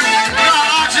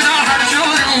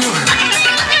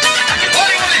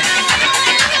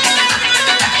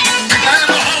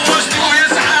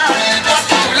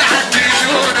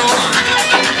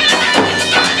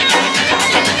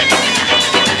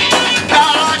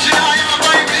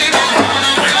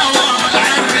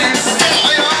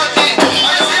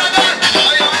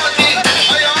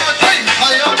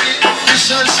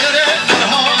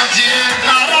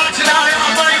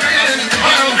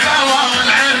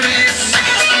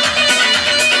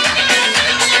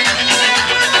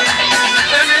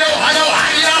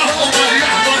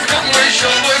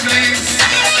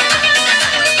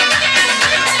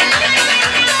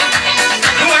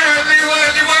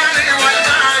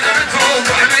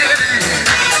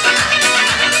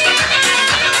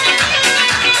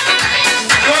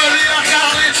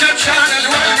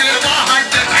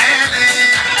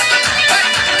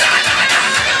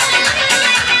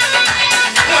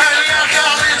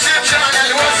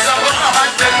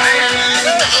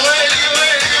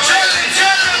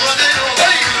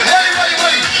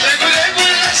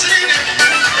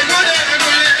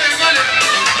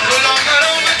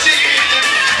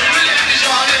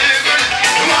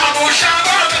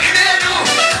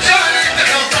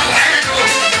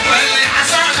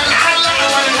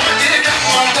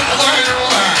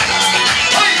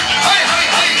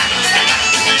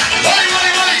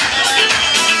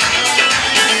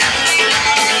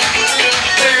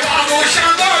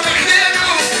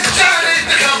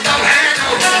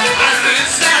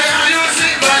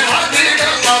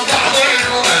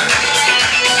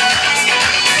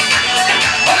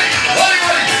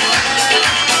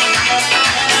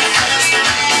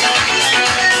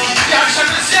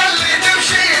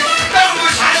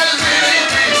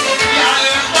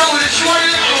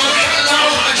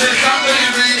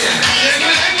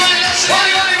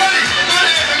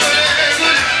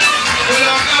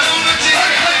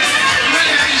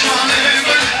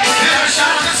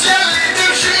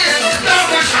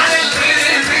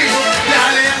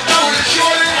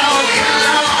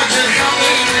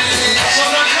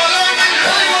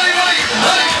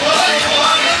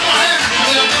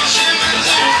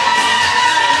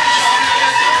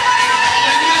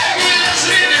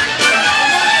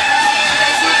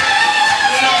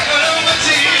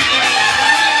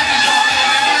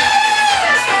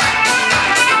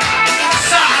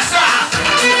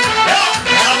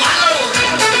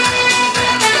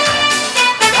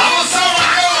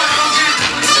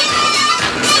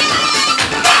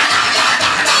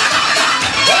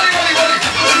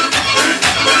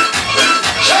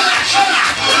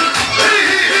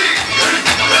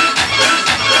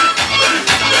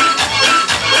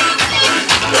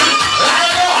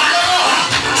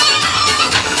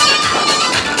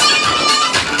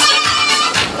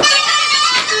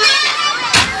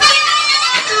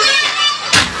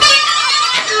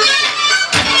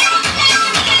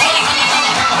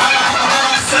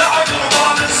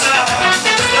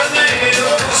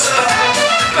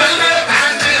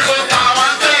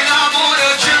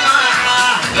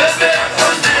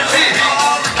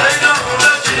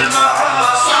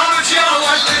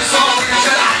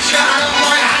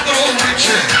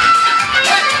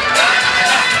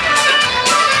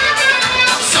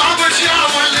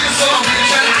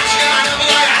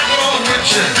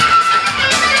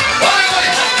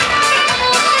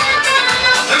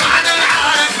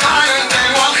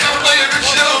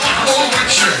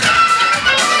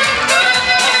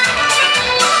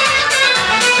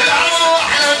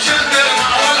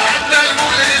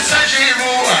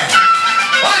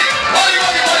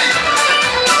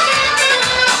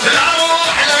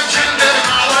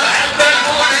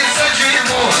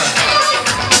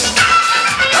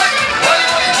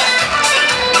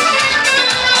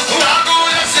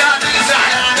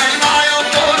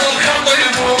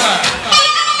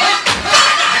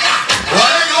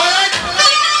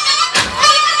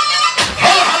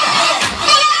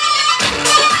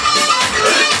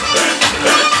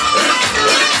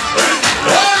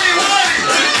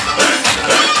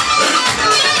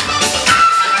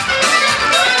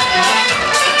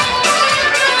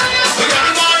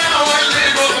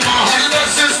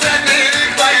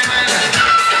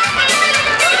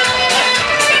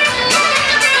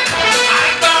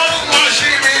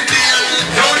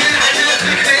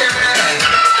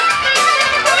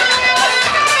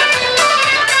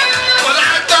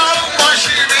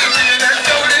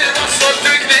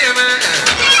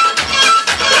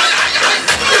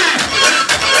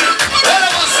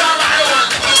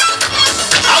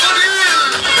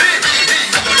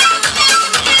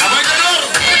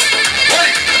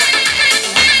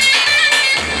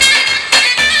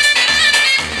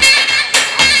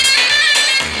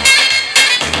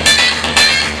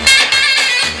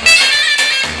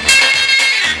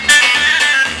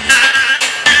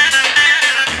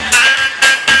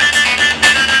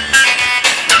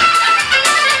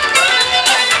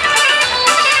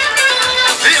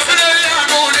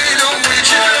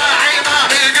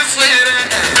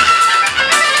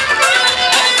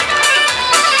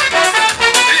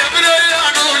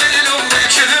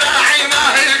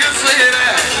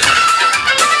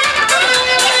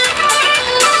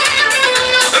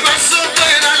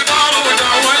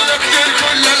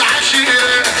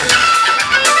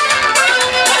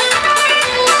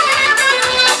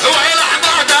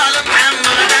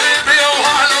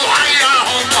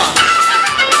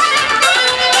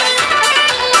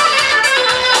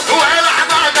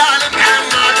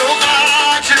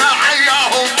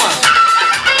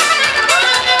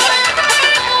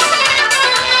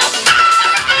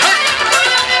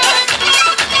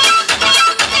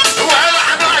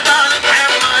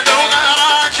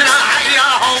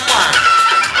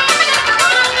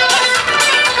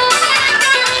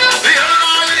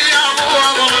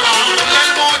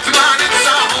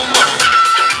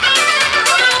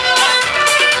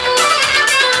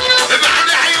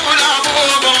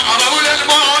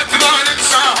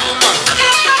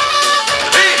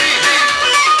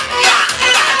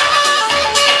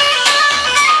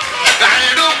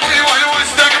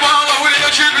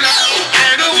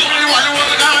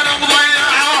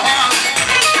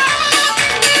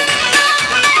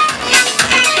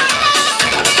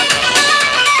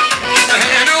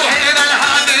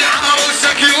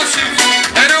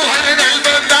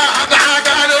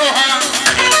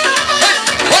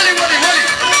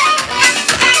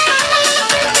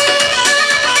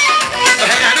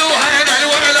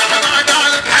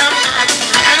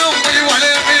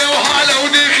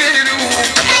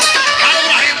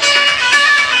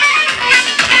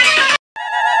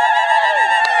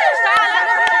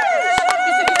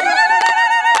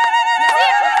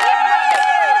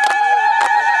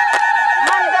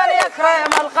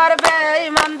كريم القربي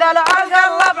من دلع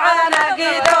القلب على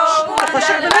قيده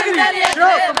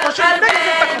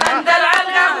من دلع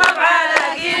القلب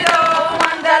على قيده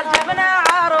من دل جبنا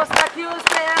عروسك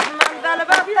يوسف من دل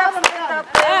بتفسيط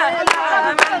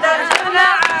الطويلة من دل جبنا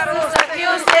عروسك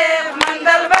يوسف من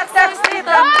دل بتفسيط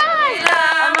الطويلة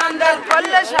من دل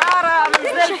كل شعرة من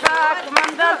زلفك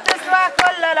من دل تسوى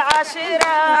كل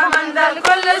العشيرة من دل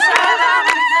كل شعرة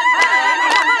من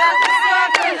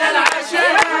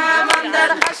من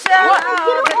دل خشاوة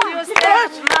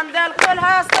يوسف من دل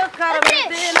كلها سكر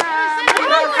مدينة من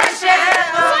دل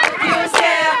خشاوة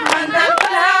يوسف من دل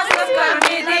كلها سكر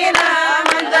مدينة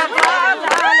من دل طلعت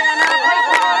علينا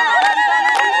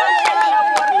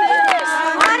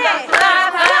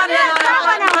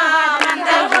من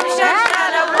دل خمشة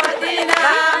وردينا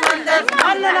من دل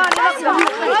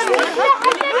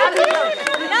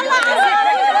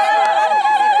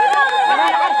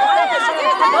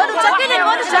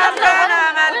شرطنا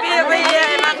من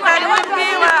بيضية من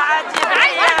قلبي وعجب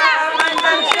عيا من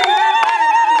تمشي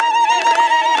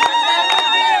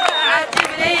عجب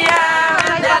ليا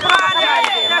من دلعني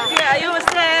عرفتك يا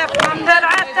يوسف من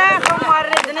دلعتك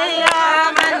ومردني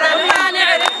من دلعني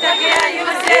عرفتك يا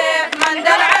يوسف من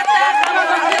دلعتك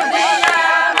ومردني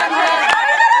من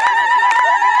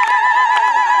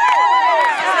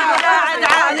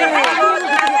دلعتك عادي من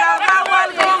دلعتك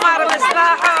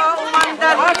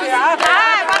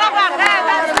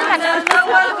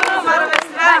القمر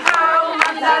مصباحه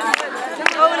ومن دلعتك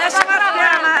ونشمر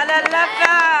كمال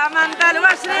اللبة من ذا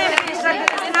الوشر في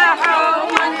شكل سلاحه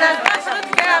ومن ذا الوشر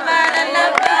كمال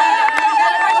اللبة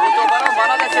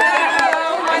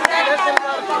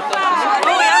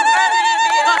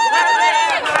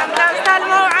من ذا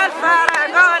السلموع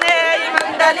الفرقوني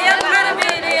من ذا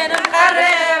اليمغربيين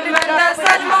القريب من ذا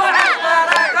السلموع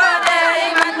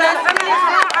الفرقوني من ذا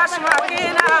الخميس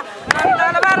ماكينة من ذا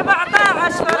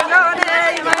ال14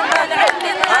 فرقوني من ذا العد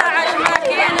 12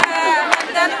 ماكينة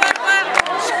من ذا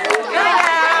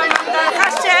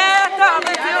خشيت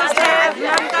وعطيت يوسف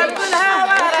من ذا كلها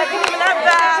ورق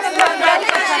ملبس من ذا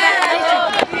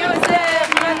خشيت يوسف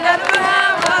من ذا كلها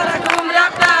ورق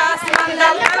ملبس من ذا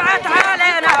طلعت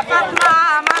علينا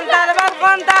فاطمة من ذا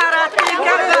البطن دارت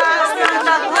تكبس من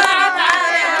ذا طلعت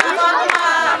علينا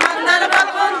فاطمة من ذا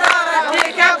البطن دارت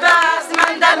تكبس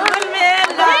من ذا الكل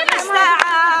من ذا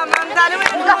الساعة من ذا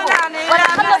الولداني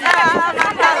لابسها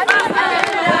من ذا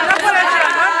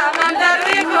من ذا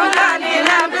الريكولاني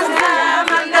لابسها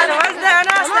من ذا الوزن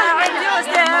ساعد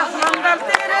يوسف من ذا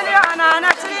الطير اليوم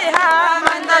نشريها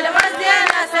من ذا الوزن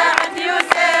ساعد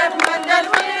يوسف من ذا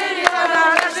الطير اليوم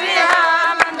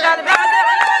نشريها من ذا البعد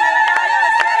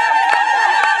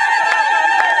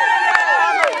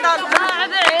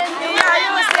يا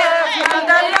يوسف من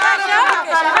ذا اليوم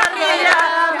الحرية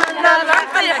من ذا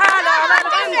الغنطي حالة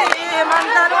الغندي من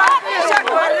ذا الوفي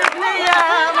شكوى الركنية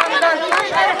من ذا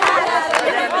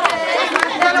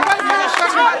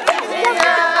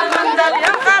من ذا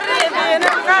اليوم قريبين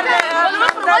القريب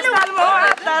من ذا السلموع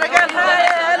الطرق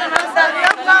الخيل من ذا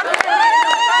اليوم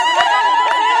قريبين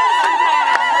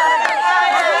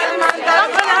من ذا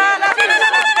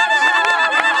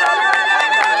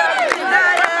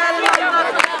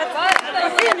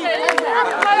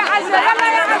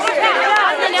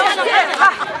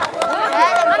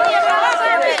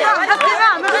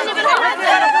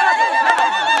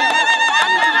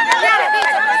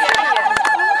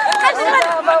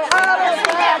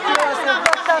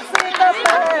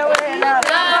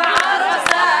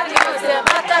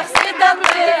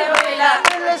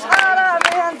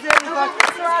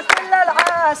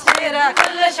كلها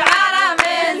كل شعارة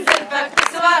من زلفك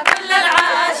تسوى كل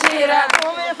العاشرة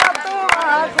قومي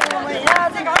فطومة قومي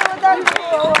يا زقعود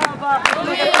البوابة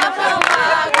قومي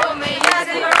فطومة قومي يا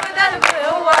زقعود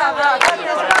البوابة قد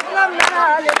تسبقنا من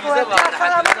هالك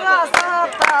وتدخل من راس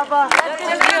الطابة قد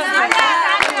تسبقنا من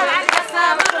هالك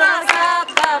من راس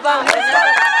الطابة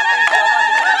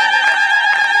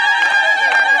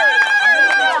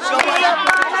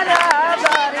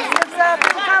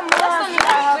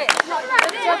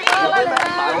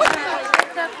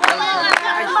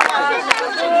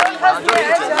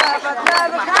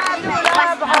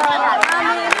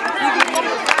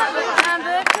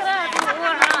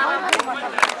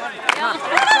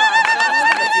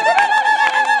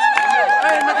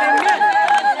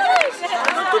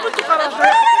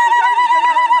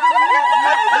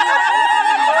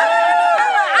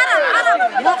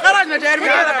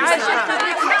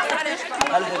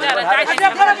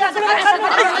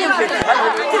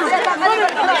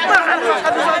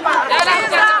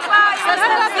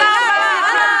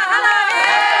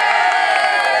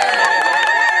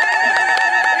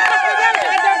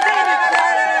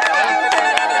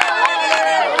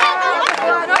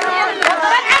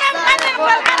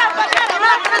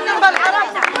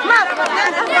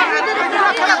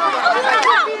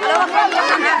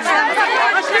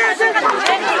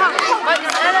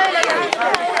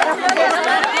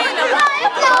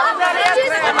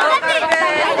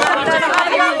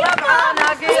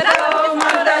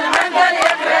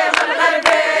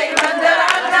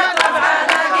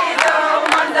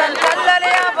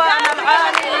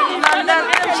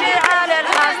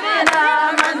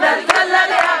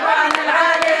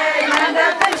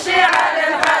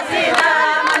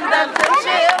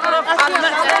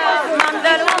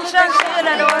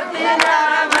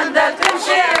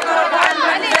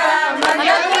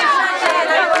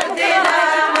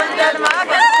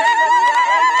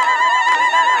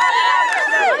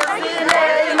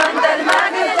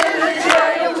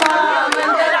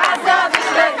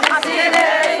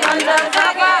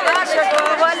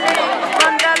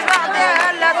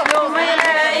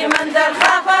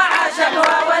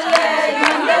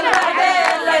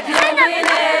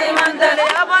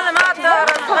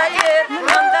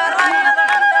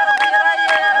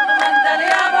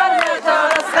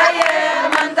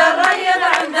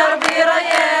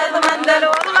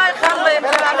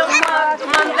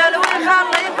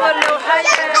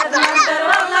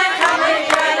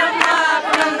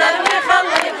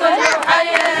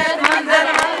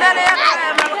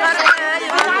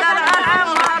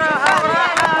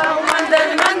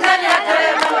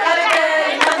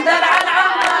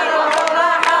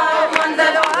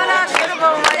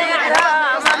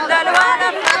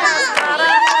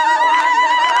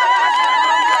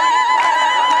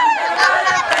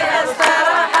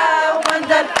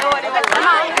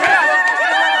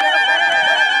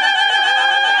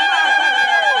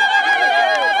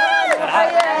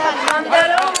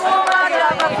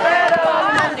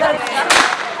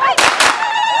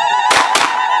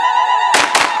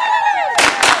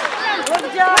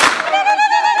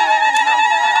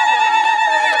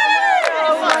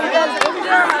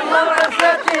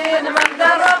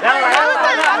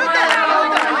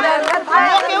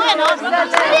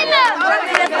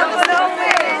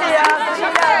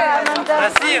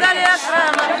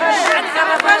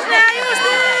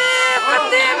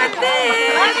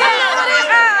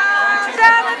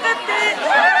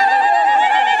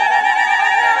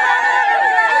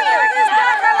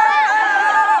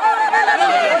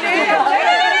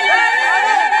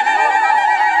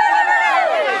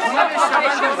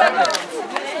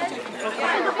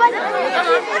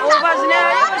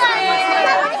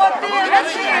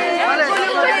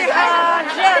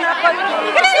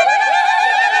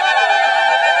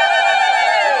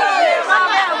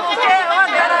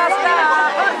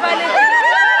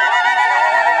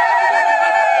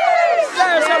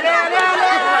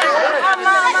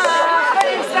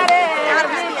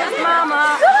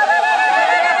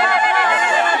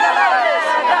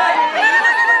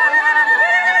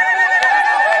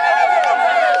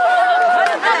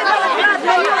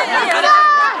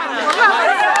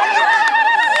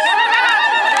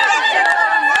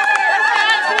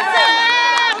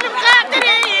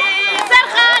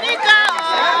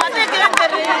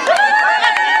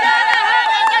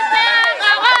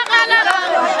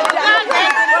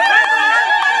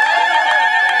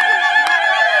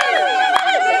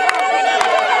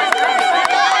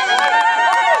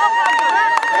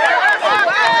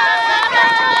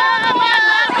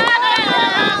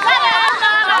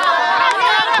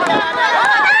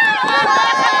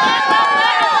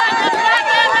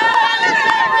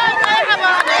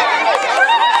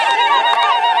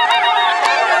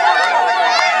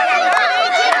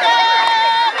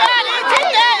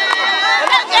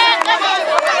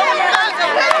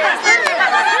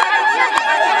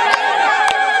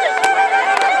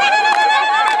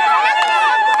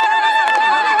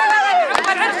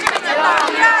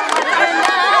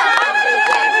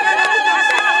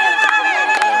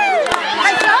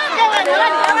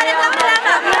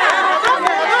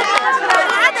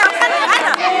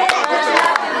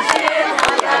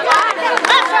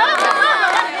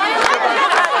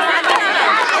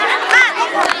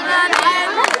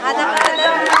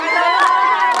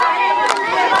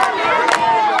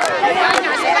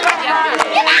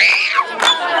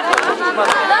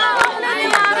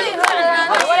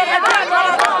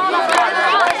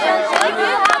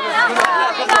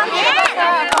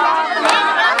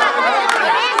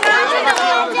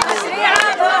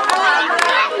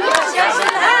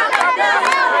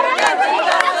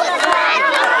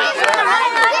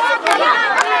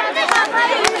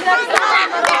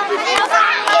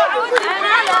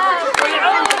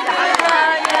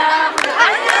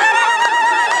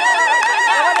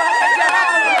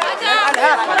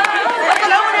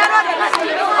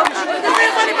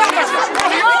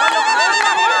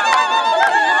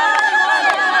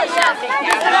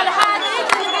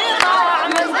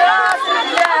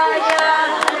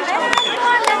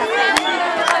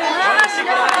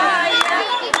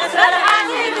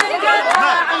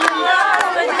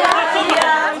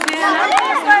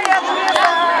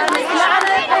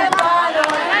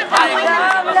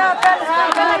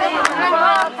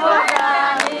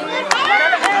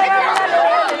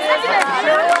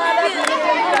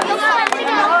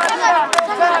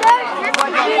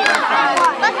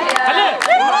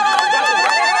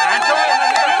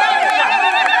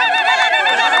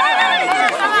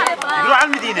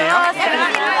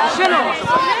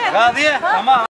راضية؟ تمام.